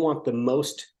 they want the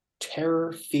most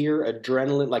terror, fear,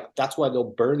 adrenaline. Like, that's why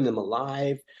they'll burn them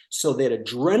alive, so that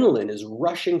adrenaline is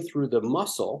rushing through the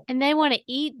muscle. And they want to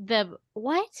eat the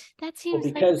what? That seems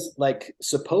because like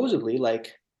supposedly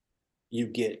like you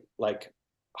get like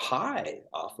high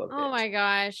off of it. Oh my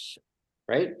gosh.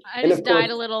 Right? I just died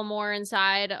a little more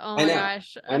inside. Oh my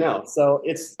gosh. I know. So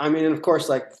it's, and of course,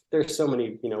 like there's so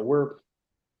many, we're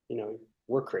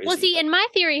crazy. Well, see, and my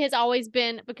theory has always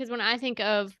been, because when I think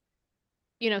of,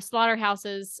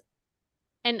 slaughterhouses,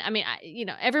 and I mean,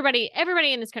 everybody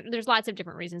in this country, there's lots of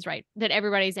different reasons, right? That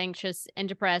everybody's anxious and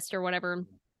depressed or whatever,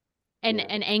 and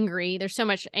angry. There's so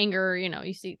much anger,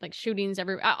 you see like shootings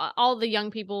all the young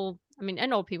people,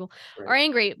 and old people are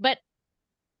angry, but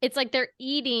it's like they're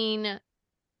eating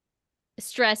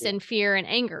stress and fear and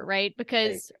anger, right?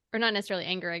 Because, or not necessarily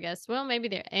anger, I guess. Well, maybe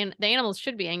the animals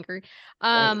should be angry.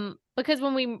 Because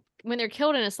when they're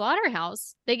killed in a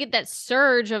slaughterhouse, they get that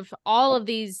surge of all of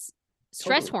these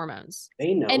stress hormones.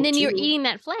 They know, and then you're eating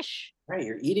that flesh. Right,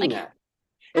 you're eating that.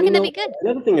 How can that be good?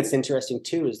 Another thing that's interesting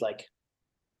too is like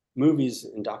movies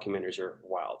and documentaries are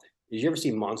wild. Did you ever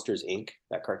see Monsters Inc.,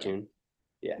 that cartoon?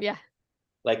 Yeah.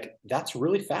 Like, that's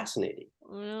really fascinating.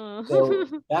 So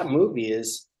that movie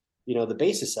is, the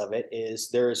basis of it is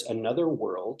there's another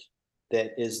world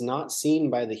that is not seen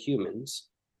by the humans,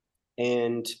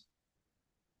 and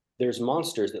there's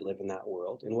monsters that live in that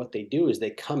world. And what they do is they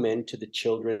come into the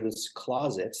children's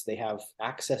closets. They have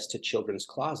access to children's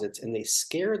closets, and they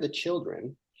scare the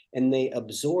children, and they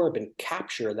absorb and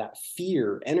capture that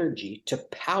fear energy to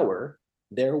power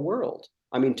their world.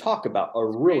 Talk about a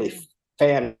really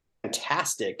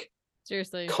fantastic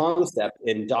concept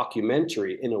in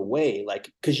documentary, in a way,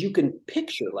 like, because you can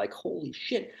picture like, holy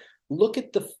shit, look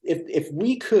at if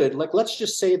we could, like, let's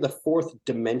just say the fourth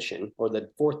dimension or the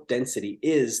fourth density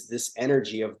is this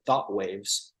energy of thought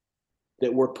waves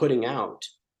that we're putting out.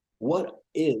 What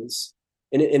is,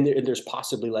 and there's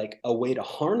possibly like a way to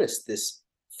harness this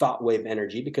thought wave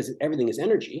energy, because everything is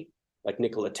energy. Like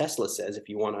Nikola Tesla says, if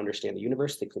you want to understand the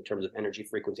universe, think in terms of energy,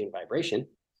 frequency, and vibration.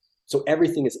 So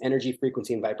everything is energy,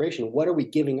 frequency, and vibration. What are we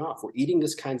giving off? We're eating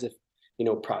this kinds of,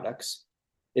 products.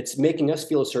 It's making us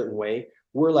feel a certain way.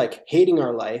 We're like hating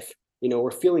our life.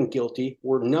 We're feeling guilty.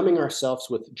 We're numbing ourselves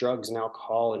with drugs and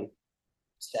alcohol and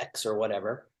sex or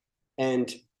whatever.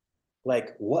 And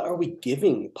like, what are we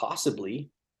giving possibly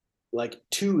like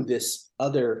to this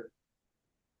other?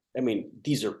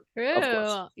 These are, true. Of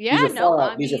course,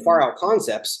 these are far out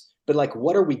concepts, but like,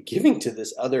 what are we giving to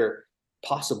this other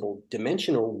possible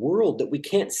dimensional world that we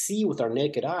can't see with our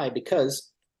naked eye?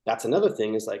 Because that's another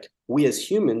thing, is like, we as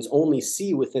humans only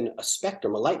see within a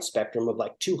spectrum, a light spectrum of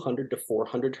like 200 to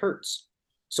 400 hertz.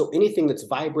 So anything that's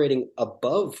vibrating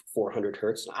above 400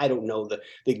 hertz, I don't know the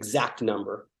exact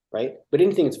number, right? But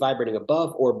anything that's vibrating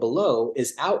above or below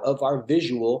is out of our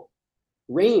visual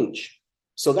range.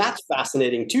 So that's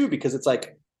fascinating too, because it's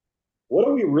like, what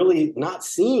are we really not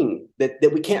seeing that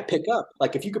we can't pick up?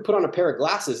 Like, if you could put on a pair of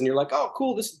glasses and you're like, oh,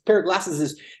 cool, this pair of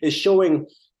glasses is showing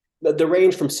the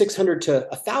range from 600 to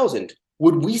 1,000.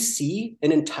 Would we see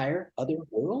an entire other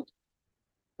world?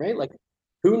 Right? Like,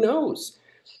 who knows?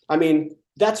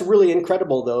 That's really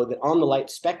incredible, though, that on the light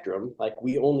spectrum, like,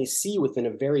 we only see within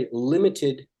a very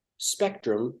limited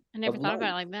spectrum. I never thought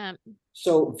about it like that.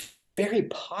 So very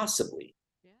possibly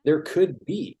there could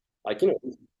be, like,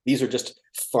 these are just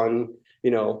fun,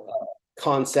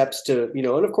 concepts to,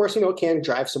 and of course, it can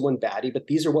drive someone batty, but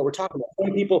these are what we're talking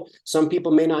about. Some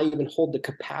people may not even hold the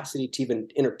capacity to even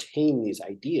entertain these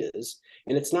ideas.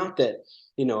 And it's not that,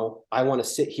 I want to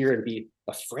sit here and be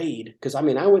afraid, because I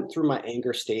mean, I went through my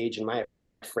anger stage and my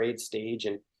afraid stage,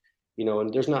 and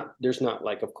and there's not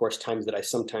like, of course, times that I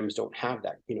sometimes don't have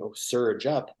that, surge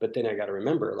up, but then I got to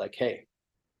remember, like, hey,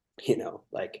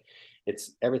 like,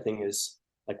 it's everything is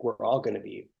like, we're all going to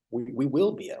be, we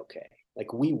will be okay. Like,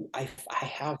 I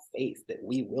have faith that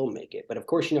we will make it. But of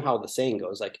course, you know how the saying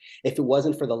goes, like, if it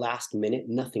wasn't for the last minute,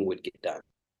 nothing would get done.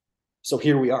 So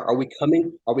here we are. Are we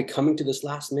coming to this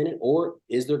last minute, or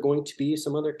is there going to be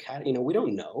some other we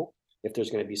don't know if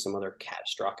there's going to be some other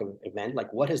catastrophic event.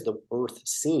 Like, what has the earth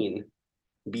seen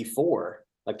before?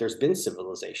 Like, there's been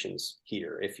civilizations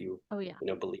here, if you Oh yeah.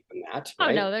 believe in that, Oh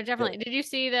right? no, they're definitely. Did you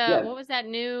see Yeah, what was that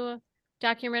new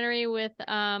documentary with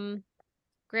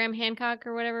Graham Hancock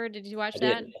or whatever? Did you watch I did.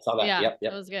 that? I saw that. Yeah, Yep, that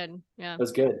yep. was good. Yeah. That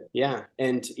was good. Yeah.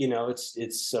 And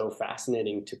it's so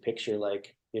fascinating to picture,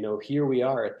 like, here we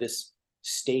are at this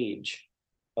stage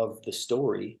of the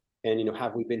story. And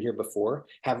have we been here before?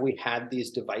 Have we had these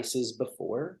devices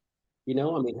before? I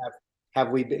mean, have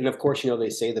we been, and of course, they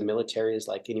say the military is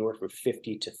like anywhere from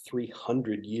 50 to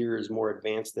 300 years more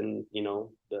advanced than,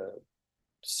 the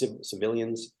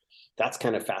civilians. That's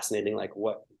kind of fascinating. Like,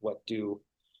 what do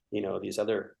these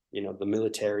other, the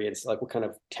military, and like, what kind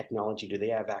of technology do they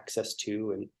have access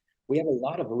to? And we have a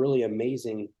lot of really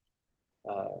amazing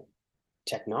uh,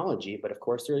 technology, but of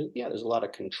course there's a lot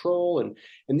of control,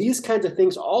 and these kinds of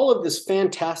things. All of this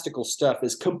fantastical stuff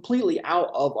is completely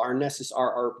out of our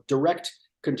direct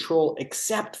control,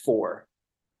 except for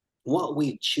what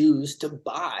we choose to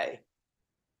buy.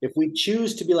 If we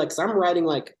choose to be like, so I'm writing,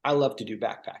 like, I love to do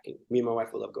backpacking. Me and my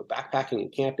wife will love go backpacking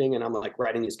and camping. And I'm like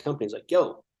writing these companies like,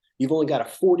 yo, you've only got a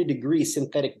 40-degree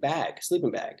synthetic sleeping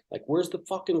bag. Like, where's the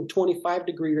fucking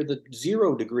 25-degree or the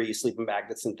 0-degree sleeping bag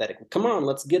that's synthetic? Come on,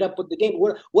 let's get up with the game.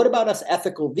 What about us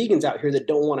ethical vegans out here that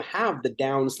don't want to have the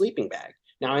down sleeping bag?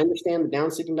 Now, I understand the down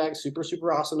sleeping bag is super,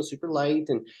 super awesome, super light,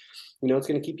 and it's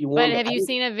going to keep you But warm. have you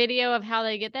seen a video of how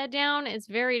they get that down? It's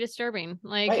very disturbing.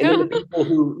 Like, Right. And then the people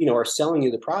who, are selling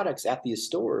you the products at these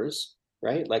stores,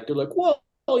 right? Like, they're like, well,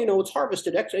 it's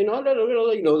harvested X, I mean,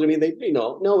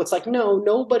 no, it's like, no,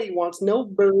 nobody wants, no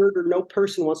bird or no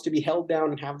person wants to be held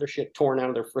down and have their shit torn out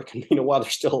of their freaking, while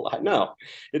they're still alive. No,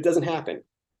 it doesn't happen.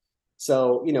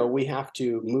 So, we have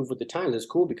to move with the times. It's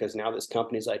cool because now this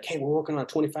company's like, hey, we're working on a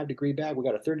 25-degree bag. We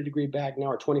got a 30-degree bag now.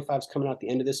 Our 25's coming out at the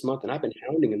end of this month. And I've been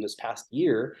hounding them this past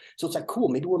year. So it's like, cool,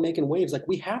 maybe we're making waves. Like,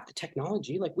 we have the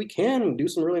technology. Like, we can do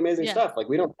some really amazing yeah. stuff. Like,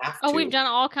 we don't have Oh, to. we've done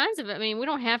all kinds of it. I mean, we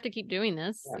don't have to keep doing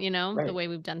this, Yeah, the right. way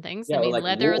we've done things. I Yeah, or mean, like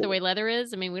leather, the wool. way leather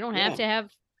is. I mean, we don't have Yeah. to have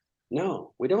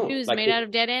No, we don't. shoes Like, made out of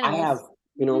dead I have, animals.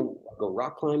 I go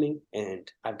rock climbing,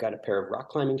 and I've got a pair of rock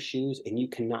climbing shoes, and you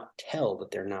cannot tell that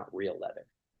they're not real leather,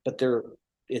 but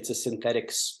it's a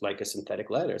synthetic, like a synthetic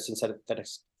leather, synthetic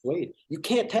suede. You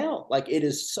can't tell. Like, it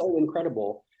is so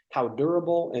incredible how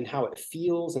durable and how it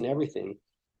feels and everything,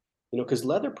 because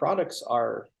leather products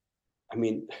are, I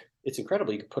mean, it's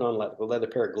incredible. You could put on a leather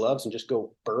pair of gloves and just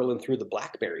go burling through the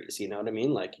blackberries. You know what I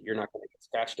mean? Like, you're not going to get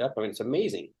scratched up. I mean, it's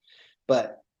amazing.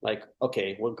 But, like,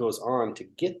 okay, what goes on to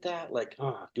get that? Like, do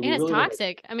we And it's really want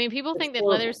toxic. I mean, people it's think that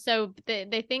horrible leather's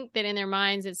they think that in their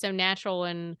minds it's so natural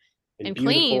and and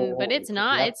clean, but beautiful it's and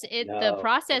not. yep, The no.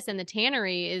 process and the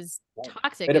tannery is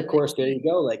toxic. But of It's course, there you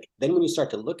go. Like, then when you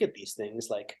start to look at these things,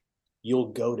 like,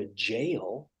 you'll go to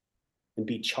jail and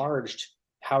be charged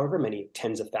however many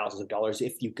tens of thousands of dollars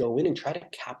if you go in and try to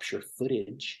capture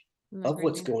footage Isn't that of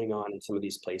what's crazy? going on in some of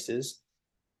these places.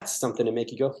 That's something to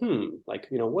make you go, like,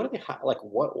 what are they, like,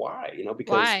 why? Because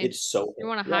Why? it's so, You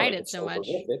want to yeah, hide like, it it's so so much.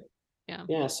 horrific. Yeah.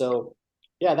 Yeah. So,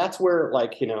 yeah, that's where,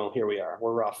 like, here we are.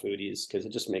 We're raw foodies because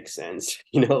it just makes sense.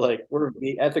 Like, we're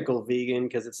ethical vegan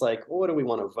because it's like, well, what do we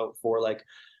want to vote for? Like,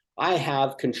 I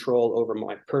have control over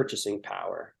my purchasing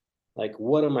power. Like,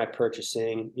 what am I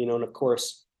purchasing? And of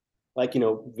course, like,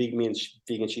 vegan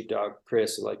sheepdog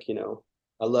Chris, like,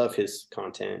 I love his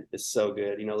content. It's so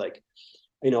good. Like,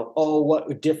 oh,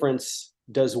 what difference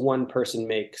does one person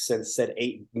make since said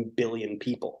 8 billion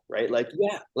people, right? Like,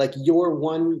 yeah, like, you're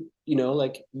one,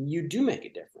 like, you do make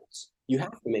a difference. You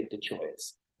have to make the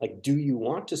choice. Like, do you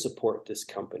want to support this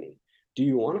company? Do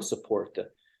you want to support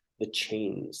the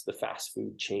chains, the fast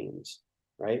food chains,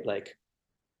 right? Like,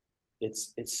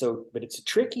 it's so, but it's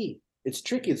tricky. It's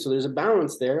tricky. So there's a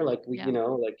balance there. Like, we, Yeah.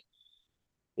 like,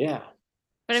 yeah.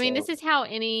 But I mean, So, this is how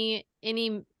any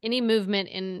movement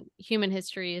in human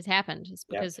history has happened. It's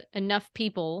yeah, because enough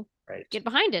people right. get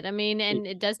behind it. I mean, You and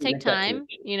it does you take make that time,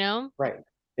 connection. you know? Right.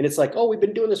 And it's like, oh, we've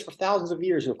been doing this for thousands of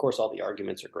years. And of course, all the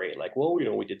arguments are great. Like, well,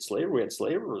 we did slavery, we had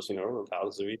slavers,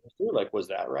 thousands of years too. Like, was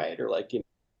that right? Or like,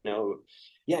 know,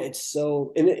 yeah, it's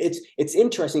so, and it's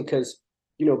interesting because,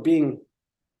 being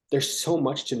there's so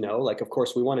much to know. Like, of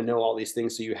course, we want to know all these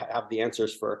things so you have the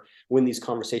answers for when these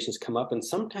conversations come up. And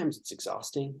sometimes it's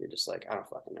exhausting. You're just like, I don't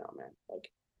fucking know, man. Like,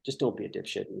 just don't be a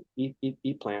dipshit and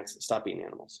eat plants and stop eating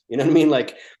animals. You know what I mean?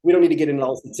 Like, we don't need to get into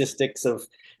all statistics of,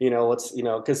 what's,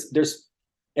 because there's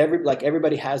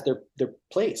everybody has their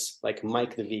place, like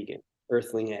Mike the vegan,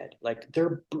 Earthling Ed. Like,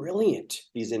 they're brilliant,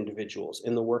 these individuals,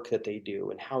 in the work that they do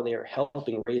and how they are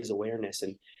helping raise awareness.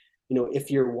 And,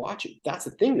 if you're watching, that's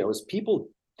the thing though, is people,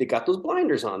 they got those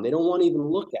blinders on. They don't want to even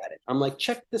look at it. I'm like,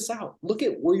 check this out. Look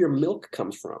at where your milk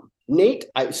comes from. Nate,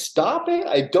 stop it.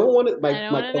 I don't want it. My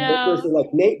coworkers are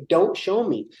like, Nate, don't show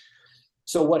me.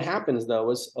 So what happens though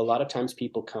is a lot of times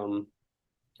people come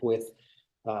with,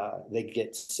 they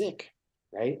get sick,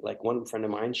 right? Like one friend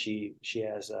of mine, she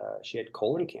had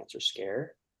colon cancer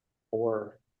scare,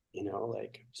 or,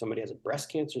 like somebody has a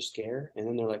breast cancer scare. And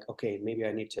then they're like, okay, maybe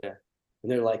I need to,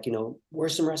 and they're like,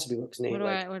 where's some recipe books, Nate? What do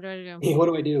I do? Hey, what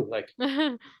do I do? Like,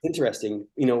 interesting,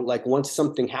 like once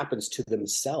something happens to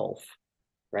themselves,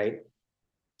 right?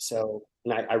 So,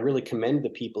 and I really commend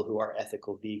the people who are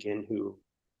ethical vegan, who,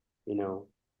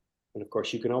 and of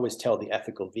course you can always tell the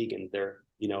ethical vegan, they're,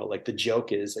 like the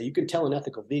joke is you can tell an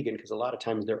ethical vegan because a lot of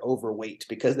times they're overweight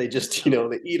because they just,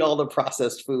 they eat all the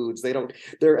processed foods.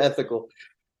 They're ethical.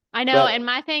 I know. And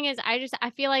my thing is,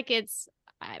 I feel like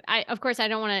I of course I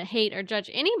don't want to hate or judge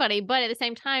anybody, but at the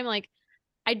same time, like,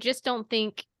 I just don't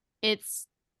think it's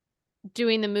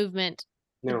doing the movement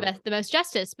the most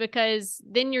justice, because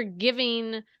then you're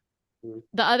giving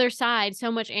the other side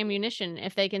so much ammunition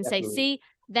if they can say, see,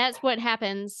 that's what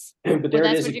happens. But there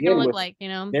it is what again. You're gonna look like,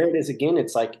 There it is again.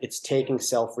 It's like, it's taking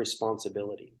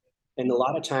self-responsibility. And a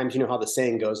lot of times, how the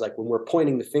saying goes, like when we're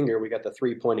pointing the finger, we got the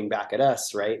three pointing back at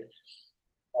us, right?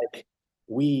 Like,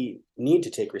 we need to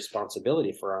take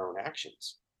responsibility for our own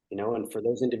actions, and for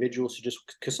those individuals who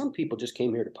because some people just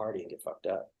came here to party and get fucked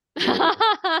up.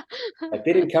 Like,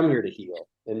 they didn't come here to heal,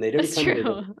 and they didn't come here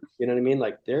to, you know what I mean?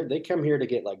 Like, they come here to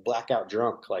get like blackout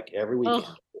drunk, like every weekend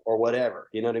or whatever,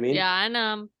 you know what I mean? Yeah, I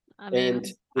know. I mean,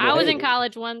 And I was in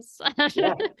college once.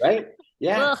 Yeah, right.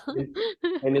 Yeah.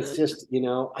 And it's just, I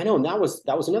know. And that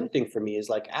was another thing for me, is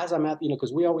like, as I'm at,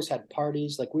 because we always had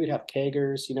parties, like we'd have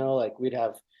keggers, like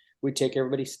we'd take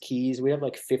everybody's keys. We have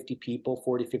like 50 people,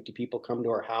 40, 50 people come to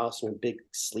our house, and big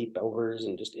sleepovers,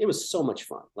 and just, it was so much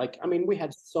fun. Like, I mean, we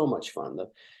had so much fun.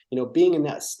 Being in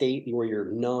that state where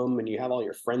you're numb and you have all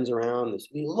your friends around,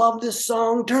 we love this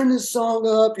song, turn this song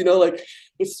up, like,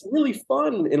 it's really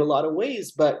fun in a lot of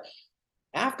ways. But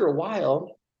after a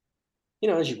while,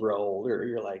 as you grow older,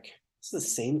 you're like, it's the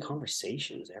same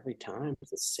conversations every time.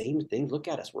 It's the same thing. Look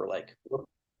at us.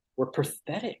 We're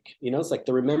pathetic. It's like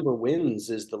the remember wins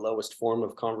is the lowest form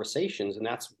of conversations. And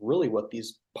that's really what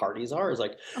these parties are, is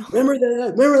like, remember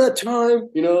that time,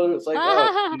 it's like,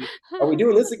 oh, are we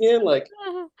doing this again? Like,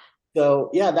 so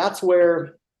yeah, that's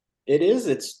where it is.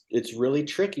 It's really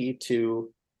tricky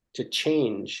to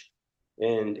change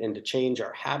and to change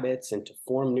our habits and to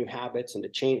form new habits and to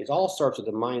change. It all starts with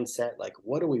the mindset. Like,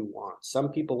 what do we want?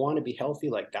 Some people want to be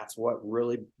healthy. Like, that's what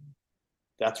really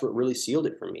sealed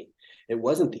it for me. It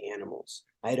wasn't the animals.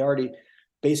 I had already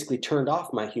basically turned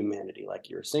off my humanity, like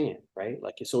you were saying, right?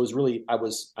 Like, so it was really,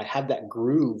 I had that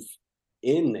groove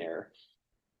in there.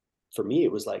 For me,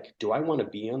 it was like, do I want to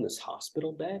be on this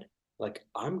hospital bed? Like,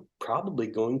 I'm probably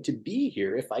going to be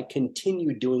here if I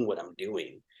continue doing what I'm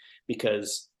doing,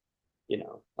 because,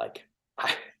 like,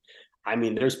 I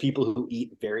mean, there's people who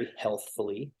eat very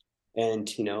healthfully, and,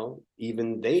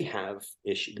 even they have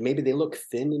issues. Maybe they look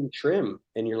thin and trim,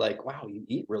 and you're like, wow, you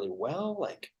eat really well.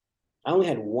 Like, I only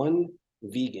had one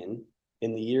vegan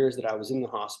in the years that I was in the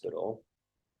hospital,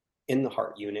 in the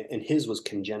heart unit, and his was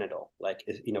congenital, like,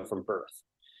 from birth.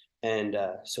 And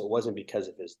so it wasn't because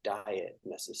of his diet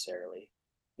necessarily.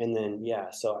 And then, yeah,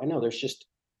 so I know there's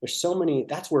so many.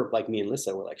 That's where, like, me and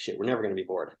Lisa were like, shit, we're never going to be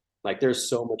bored. Like, there's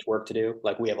so much work to do.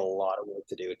 Like, we have a lot of work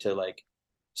to do to, like,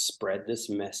 spread this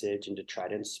message and to try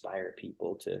to inspire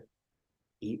people to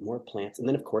eat more plants. And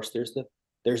then, of course, there's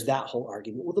that whole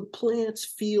argument. Well, the plants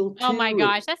feel too. Oh my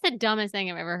gosh, that's the dumbest thing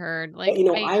I've ever heard. Like,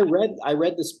 but, I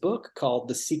read this book called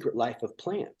The Secret Life of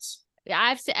Plants.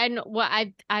 I've is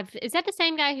that the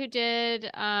same guy who did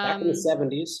back in the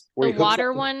 70s, the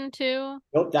water one too?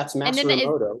 Nope, that's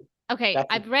Masaru. Okay,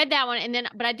 I've read that one, and then,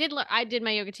 but I did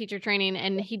my yoga teacher training,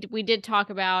 and we did talk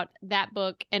about that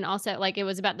book, and also, like, it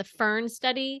was about the fern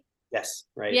study. Yes,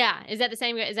 right. Yeah, is that the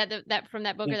same? Is that that from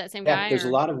that book, or that same guy? There's a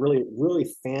lot of really, really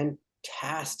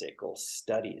fantastical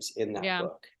studies in that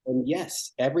book, and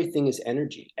yes, everything is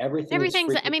energy.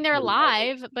 Everything's. I mean, they're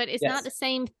alive, but it's not the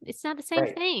same. It's not the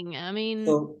same thing. I mean,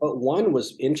 but one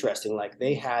was interesting. Like,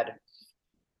 they had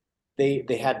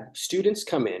they had students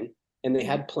come in and they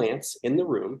had plants in the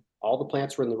room. All the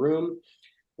plants were in the room.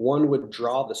 One would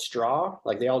draw the straw,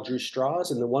 like they all drew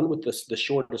straws, and the one with the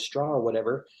shortest straw or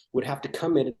whatever would have to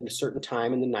come in at a certain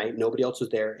time in the night. Nobody else was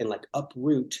there, and like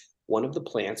uproot one of the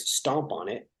plants, stomp on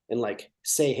it, and like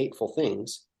say hateful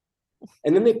things.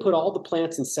 And then they put all the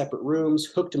plants in separate rooms,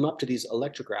 hooked them up to these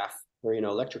electrograph or,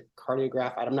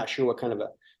 electrocardiograph. I'm not sure what kind of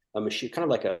a machine, kind of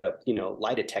like a,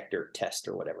 lie detector test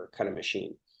or whatever kind of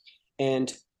machine.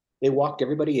 And they walked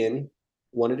everybody in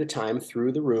one at a time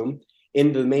through the room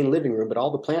into the main living room, but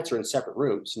all the plants are in separate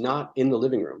rooms, not in the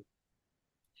living room.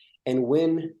 And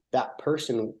when that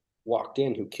person walked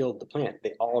in who killed the plant,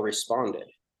 they all responded,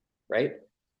 right?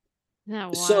 Oh,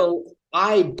 wow. So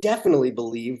I definitely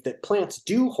believe that plants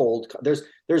do hold,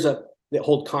 that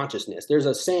hold consciousness. There's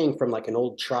a saying from like an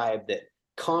old tribe that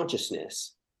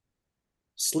consciousness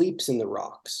sleeps in the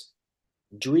rocks,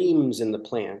 dreams in the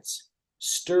plants,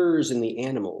 stirs in the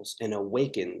animals, and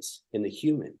awakens in the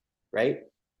human, right?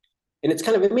 And it's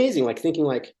kind of amazing, like thinking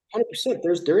like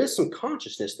 100%, there is some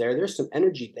consciousness there. There's some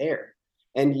energy there.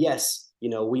 And yes,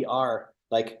 we are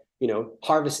like,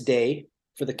 harvest day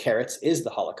for the carrots is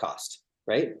the Holocaust,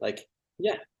 right? Like,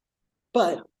 yeah,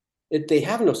 but they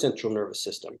have no central nervous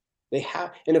system.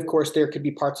 And of course there could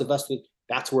be parts of us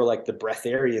that's where like the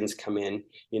breatharians come in,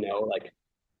 like,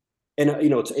 and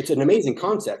it's an amazing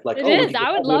concept. Like, It oh, is.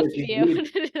 I would love to be able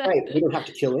to do that. right? We don't have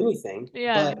to kill anything.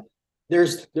 Yeah. But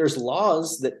there's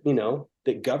laws that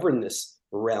that govern this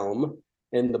realm,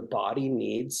 and the body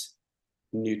needs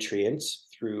nutrients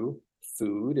through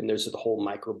food, and there's the whole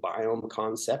microbiome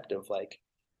concept of like,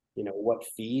 what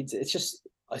feeds. It's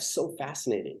so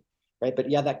fascinating, right? But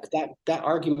yeah, that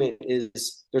argument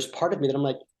is, there's part of me that I'm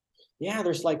like, yeah,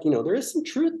 there's like, there is some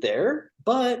truth there,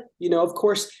 but of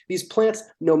course these plants,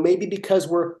 maybe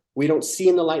because we don't see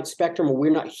in the light spectrum, or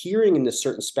we're not hearing in this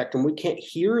certain spectrum, we can't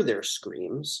hear their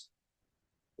screams,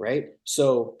 right?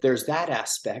 So there's that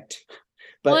aspect.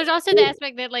 But there's also the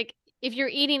aspect that like, if you're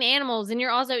eating animals, then you're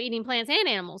also eating plants and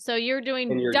animals, so you're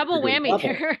doing double whammy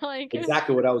there. Like,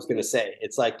 exactly what I was going to say.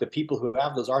 It's like the people who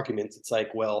have those arguments, it's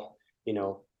like, well,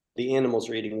 the animals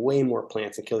are eating way more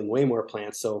plants and killing way more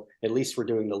plants, so at least we're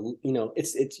doing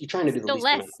it's you're trying to do the least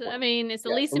amount of harm. I mean, it's the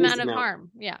least amount of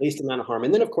harm. Yeah, least amount of harm.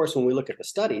 And then of course when we look at the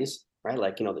studies, right,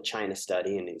 like the China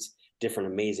study and these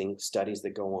different amazing studies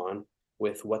that go on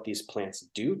with what these plants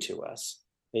do to us,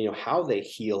 and how they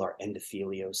heal our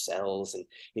endothelial cells, and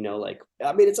like,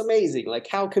 I mean, it's amazing. Like,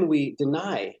 how can we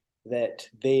deny that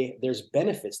there's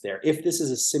benefits there if this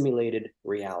is a simulated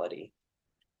reality?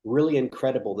 Really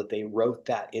incredible that they wrote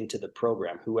that into the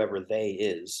program, whoever they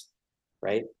is,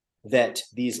 right? That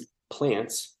these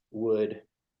plants would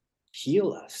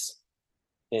heal us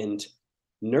and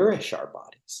nourish our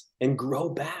bodies and grow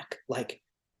back. Like,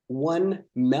 one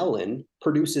melon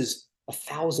produces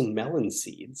 1,000 melon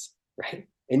seeds, right?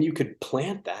 And you could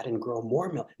plant that and grow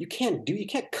more melon. You can't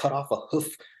cut off a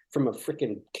hoof from a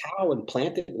freaking cow and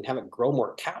plant it and have it grow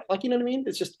more cow. Like, you know what I mean?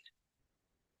 It's just,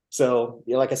 so,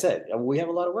 like I said, we have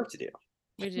a lot of work to do.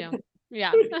 we do.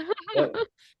 Yeah.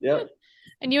 Yep.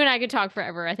 And you and I could talk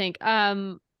forever, I think.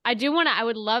 I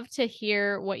would love to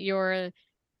hear what you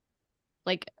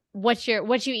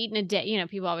eat in a day.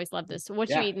 People always love this. What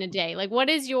you eat in a day. Like, what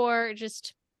is your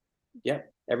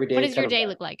every day. What does your day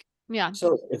look like? Yeah.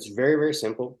 So it's very, very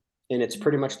simple, and it's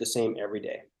pretty much the same every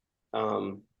day.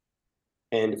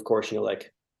 And of course,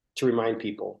 like, to remind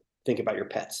people, think about your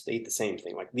pets. They eat the same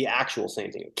thing, like the actual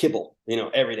same thing, kibble,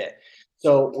 every day.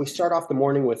 So we start off the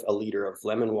morning with a liter of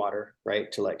lemon water,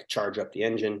 right? To like charge up the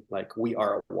engine. Like, we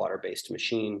are a water-based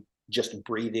machine. Just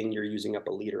breathing, you're using up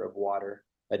a liter of water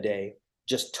a day.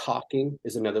 Just talking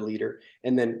is another liter.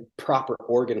 And then proper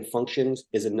organ functions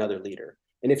is another liter.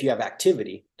 And if you have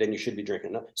activity, then you should be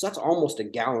drinking enough. So that's almost a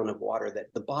gallon of water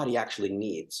that the body actually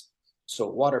needs. So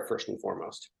water first and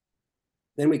foremost.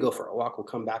 Then we go for a walk. We'll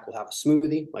come back. We'll have a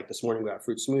smoothie. Like this morning, we got a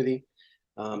fruit smoothie.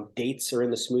 Dates are in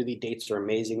the smoothie. Dates are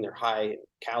amazing. They're high in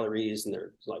calories and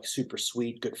they're like super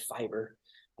sweet, good fiber.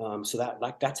 So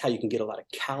that's how you can get a lot of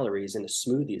calories in a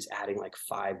smoothie, is adding like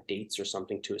 5 dates or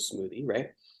something to a smoothie, right?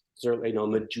 So,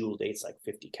 medjool dates, like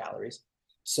 50 calories.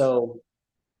 So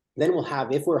then we'll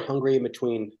have, if we're hungry in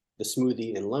between the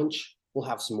smoothie and lunch, we'll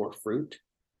have some more fruit,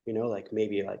 like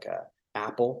maybe like a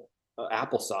apple.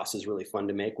 Applesauce is really fun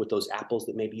to make with those apples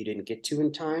that maybe you didn't get to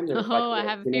in time. I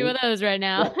have a few of those right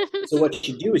now. Yeah. So what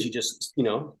you do is you just,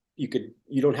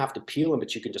 you don't have to peel them,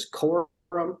 but you can just core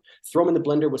them, throw them in the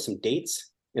blender with some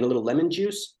dates and a little lemon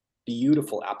juice.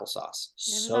 Beautiful applesauce.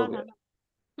 So good.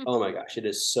 Oh my gosh, it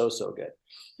is so, so good.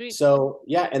 Sweet. So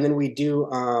yeah, and then we do,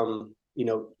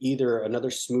 either another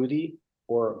smoothie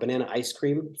or banana ice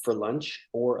cream for lunch,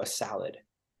 or a salad.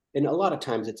 And a lot of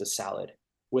times it's a salad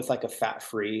with like a fat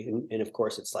free. And of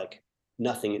course, it's like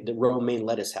nothing. The romaine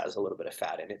lettuce has a little bit of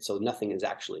fat in it. So nothing is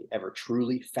actually ever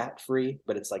truly fat free,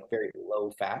 but it's like very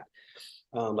low fat,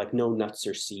 like no nuts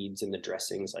or seeds in the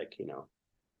dressings, like,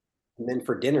 And then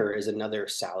for dinner is another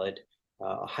salad,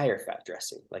 a higher fat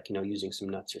dressing, like, using some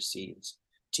nuts or seeds,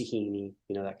 tahini,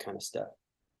 that kind of stuff.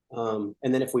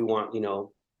 And then if we want,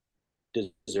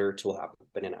 desserts, we'll have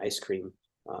banana ice cream.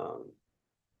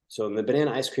 So the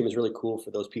banana ice cream is really cool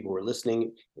for those people who are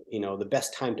listening. The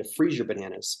best time to freeze your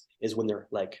bananas is when they're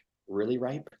like really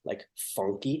ripe, like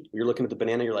funky. You're looking at the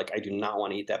banana, you're like, I do not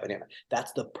want to eat that banana.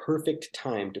 That's the perfect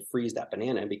time to freeze that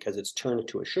banana because it's turned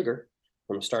to a sugar,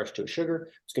 from a starch to a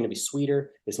sugar. It's going to be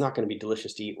sweeter. It's not going to be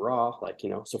delicious to eat raw,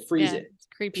 so freeze it, it's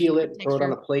creepy, peel it, throw it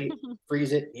on a plate,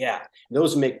 freeze it. Yeah,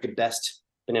 those make the best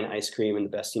banana ice cream and the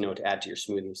best, to add to your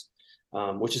smoothies.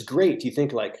 Which is great. You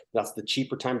think like that's the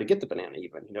cheaper time to get the banana,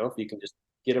 even, if you can just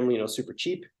get them, super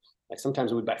cheap. Like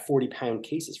sometimes we would buy 40-pound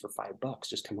cases for $5,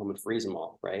 just come home and freeze them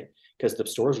all, right? Because the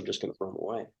stores are just going to throw them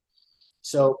away.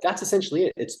 So that's essentially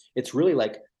it. It's really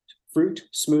like fruit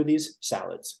smoothies,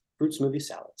 salads,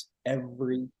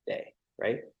 every day,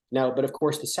 right? Now, but of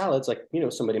course the salads, like,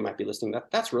 somebody might be listening,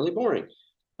 that's really boring.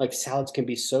 Like salads can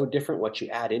be so different what you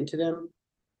add into them.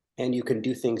 And you can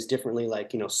do things differently,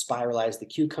 like, spiralize the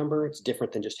cucumber. It's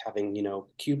different than just having,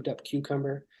 cubed up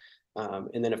cucumber.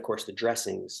 And then, of course, the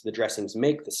dressings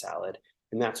make the salad.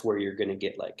 And that's where you're going to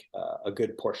get like a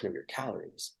good portion of your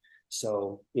calories.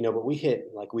 So, but we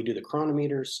do the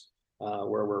chronometers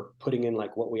where we're putting in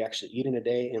like what we actually eat in a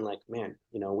day. And like, man,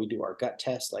 we do our gut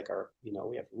test, like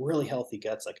we have really healthy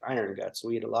guts, like iron guts.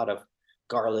 We eat a lot of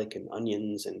garlic and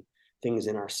onions and things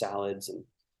in our salads and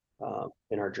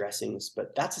in our dressings,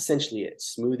 but that's essentially it.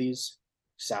 Smoothies,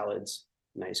 salads,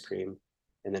 and ice cream,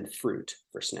 and then fruit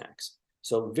for snacks.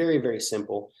 So very, very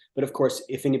simple. But of course,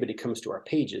 if anybody comes to our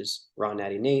pages, Raw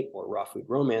Natty Nate or Raw Food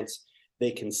Romance,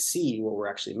 they can see what we're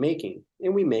actually making.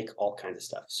 And we make all kinds of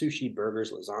stuff: sushi,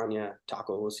 burgers, lasagna,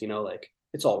 tacos, like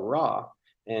it's all raw.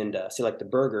 And see, like the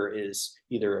burger is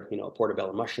either, a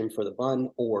portobello mushroom for the bun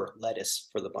or lettuce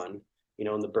for the bun.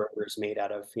 And the burger is made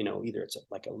out of, either it's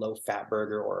like a low fat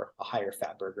burger or a higher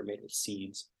fat burger made with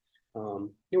seeds.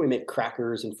 We make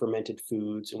crackers and fermented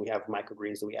foods, and we have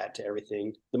microgreens that we add to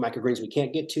everything. The microgreens we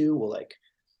can't get to, we'll like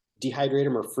dehydrate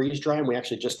them or freeze dry them. We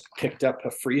actually just picked up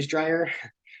a freeze dryer.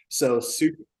 So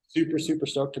super, super, super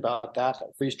stoked about that.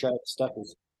 Freeze dried stuff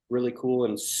is really cool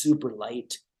and super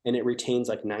light, and it retains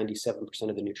like 97%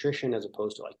 of the nutrition as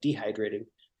opposed to like dehydrating.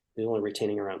 It's only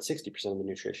retaining around 60% of the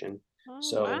nutrition. Oh,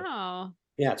 so wow.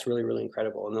 Yeah, it's really, really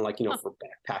incredible. And then like, for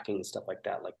backpacking and stuff like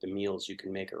that, like the meals you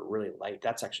can make are really light.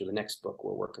 That's actually the next book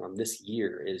we're working on this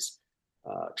year is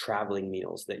traveling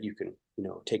meals that you can,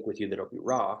 take with you that'll be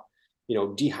raw,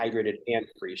 dehydrated and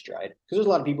freeze dried. Because there's a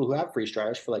lot of people who have freeze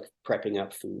dryers for like prepping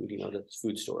up food, the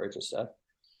food storage and stuff.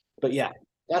 But yeah,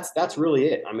 that's really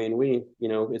it. I mean,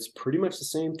 it's pretty much the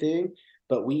same thing,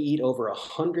 but we eat over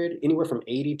 100, anywhere from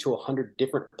 80 to 100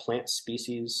 different plant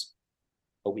species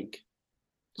a week.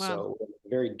 Wow. So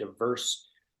very diverse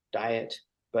diet,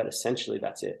 but essentially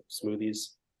that's it: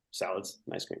 smoothies, salads,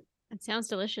 and ice cream. It sounds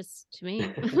delicious to me.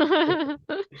 The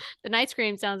ice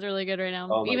cream sounds really good right now,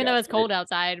 Oh my even though gosh, it's cold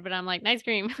outside, but I'm like, ice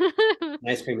cream.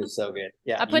 ice cream is so good.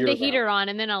 Yeah, I put the year heater round. on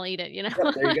and then I'll eat it, Yep,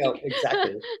 there you go.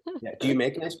 Exactly. Yeah. Do you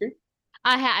make an ice cream?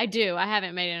 I do. I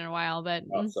haven't made it in a while, but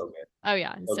Oh, so good. oh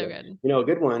yeah, it's so good. good. A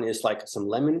good one is like some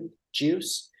lemon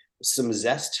juice, some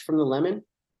zest from the lemon,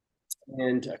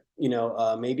 and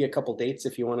maybe a couple dates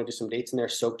if you want to do some dates in there.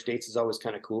 Soaked dates is always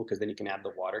kind of cool because then you can add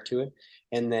the water to it.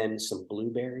 And then some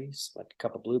blueberries, like a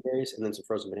cup of blueberries, and then some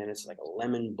frozen bananas, like a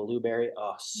lemon blueberry.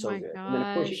 Oh, so my good. And then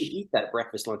of course you can gosh. eat that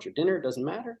breakfast, lunch, or dinner. It doesn't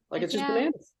matter. Like it's just Yeah.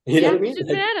 bananas. You know Yeah, what I it's mean? just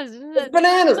Like, bananas. it's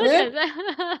bananas, man.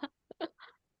 Delicious.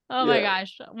 Oh my Yeah.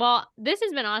 gosh. Well, this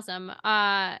has been awesome.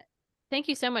 Thank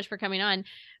you so much for coming on.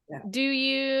 Yeah. Do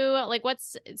you like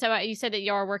you said that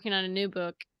you are working on a new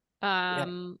book.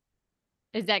 Yeah.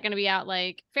 Is that going to be out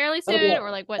like fairly soon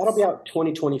or like That'll be what's out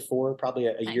 2024, probably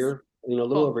a nice? year, a little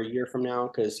Cool. over a year from now,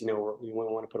 because we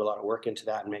want to put a lot of work into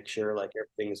that and make sure like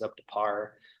everything's up to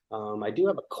par. I do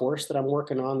have a course that I'm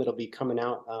working on that'll be coming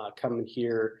out coming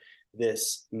here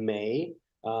this May,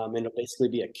 and it'll basically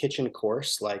be a kitchen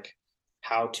course, like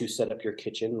how to set up your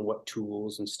kitchen and what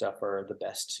tools and stuff are the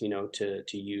best,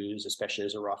 to use, especially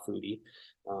as a raw foodie.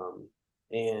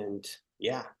 And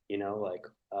yeah,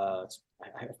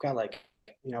 I've got like,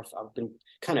 I've been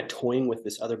kind of toying with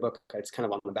this other book. It's kind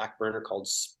of on the back burner called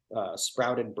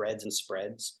Sprouted Breads and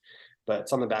Spreads, but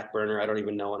it's on the back burner. I don't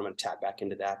even know when I'm going to tap back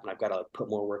into that, but I've got to put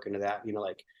more work into that.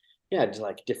 Like yeah, just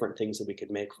like different things that we could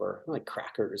make for like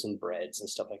crackers and breads and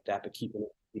stuff like that, but keeping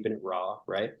it raw,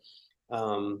 right?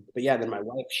 But yeah, then my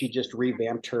wife, she just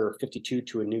revamped her 52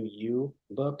 to a New You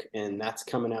book, and that's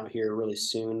coming out here really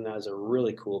soon. That was a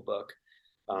really cool book.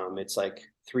 It's like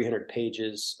 300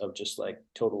 pages of just like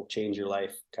total change your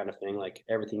life kind of thing, like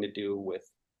everything to do with,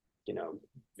 you know,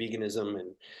 veganism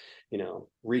and, you know,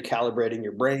 recalibrating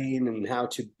your brain and how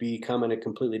to becoming a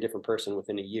completely different person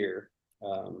within a year.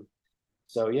 Um,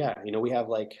 so yeah, you know, we have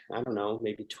like, I don't know,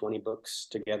 maybe 20 books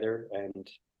together and,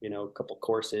 you know, a couple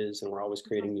courses, and we're always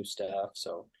creating new stuff.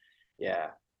 So yeah,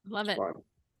 Love it's it. fun. Yeah.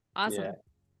 Awesome.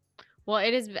 Well,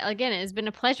 it is, again, it has been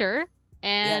a pleasure.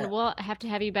 Yeah. And we'll have to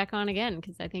have you back on again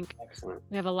because I think Excellent.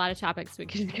 we have a lot of topics we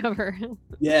could cover.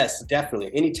 Yes, definitely.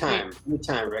 Great.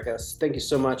 Anytime, Rebecca. Thank you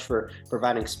so much for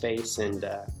providing space, and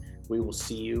we will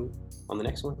see you on the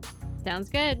next one. Sounds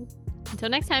good. Until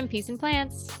next time, peace and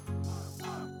plants.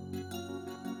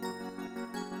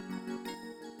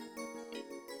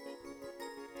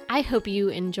 I hope you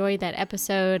enjoyed that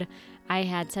episode. I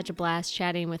had such a blast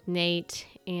chatting with Nate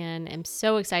and am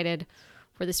so excited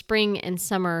for the spring and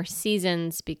summer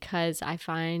seasons because I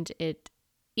find it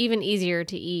even easier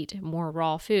to eat more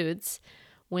raw foods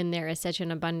when there is such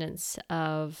an abundance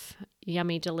of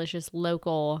yummy, delicious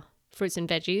local fruits and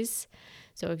veggies.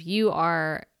 So if you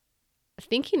are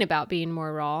thinking about being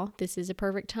more raw, this is a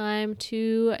perfect time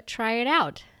to try it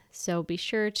out. So be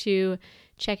sure to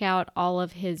check out all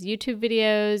of his YouTube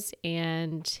videos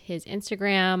and his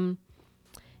Instagram.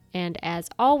 And as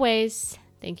always,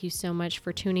 thank you so much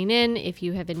for tuning in. If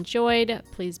you have enjoyed,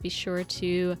 please be sure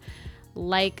to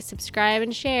like, subscribe,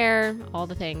 and share all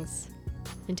the things.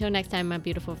 Until next time, my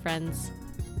beautiful friends,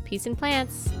 peace and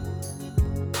plants.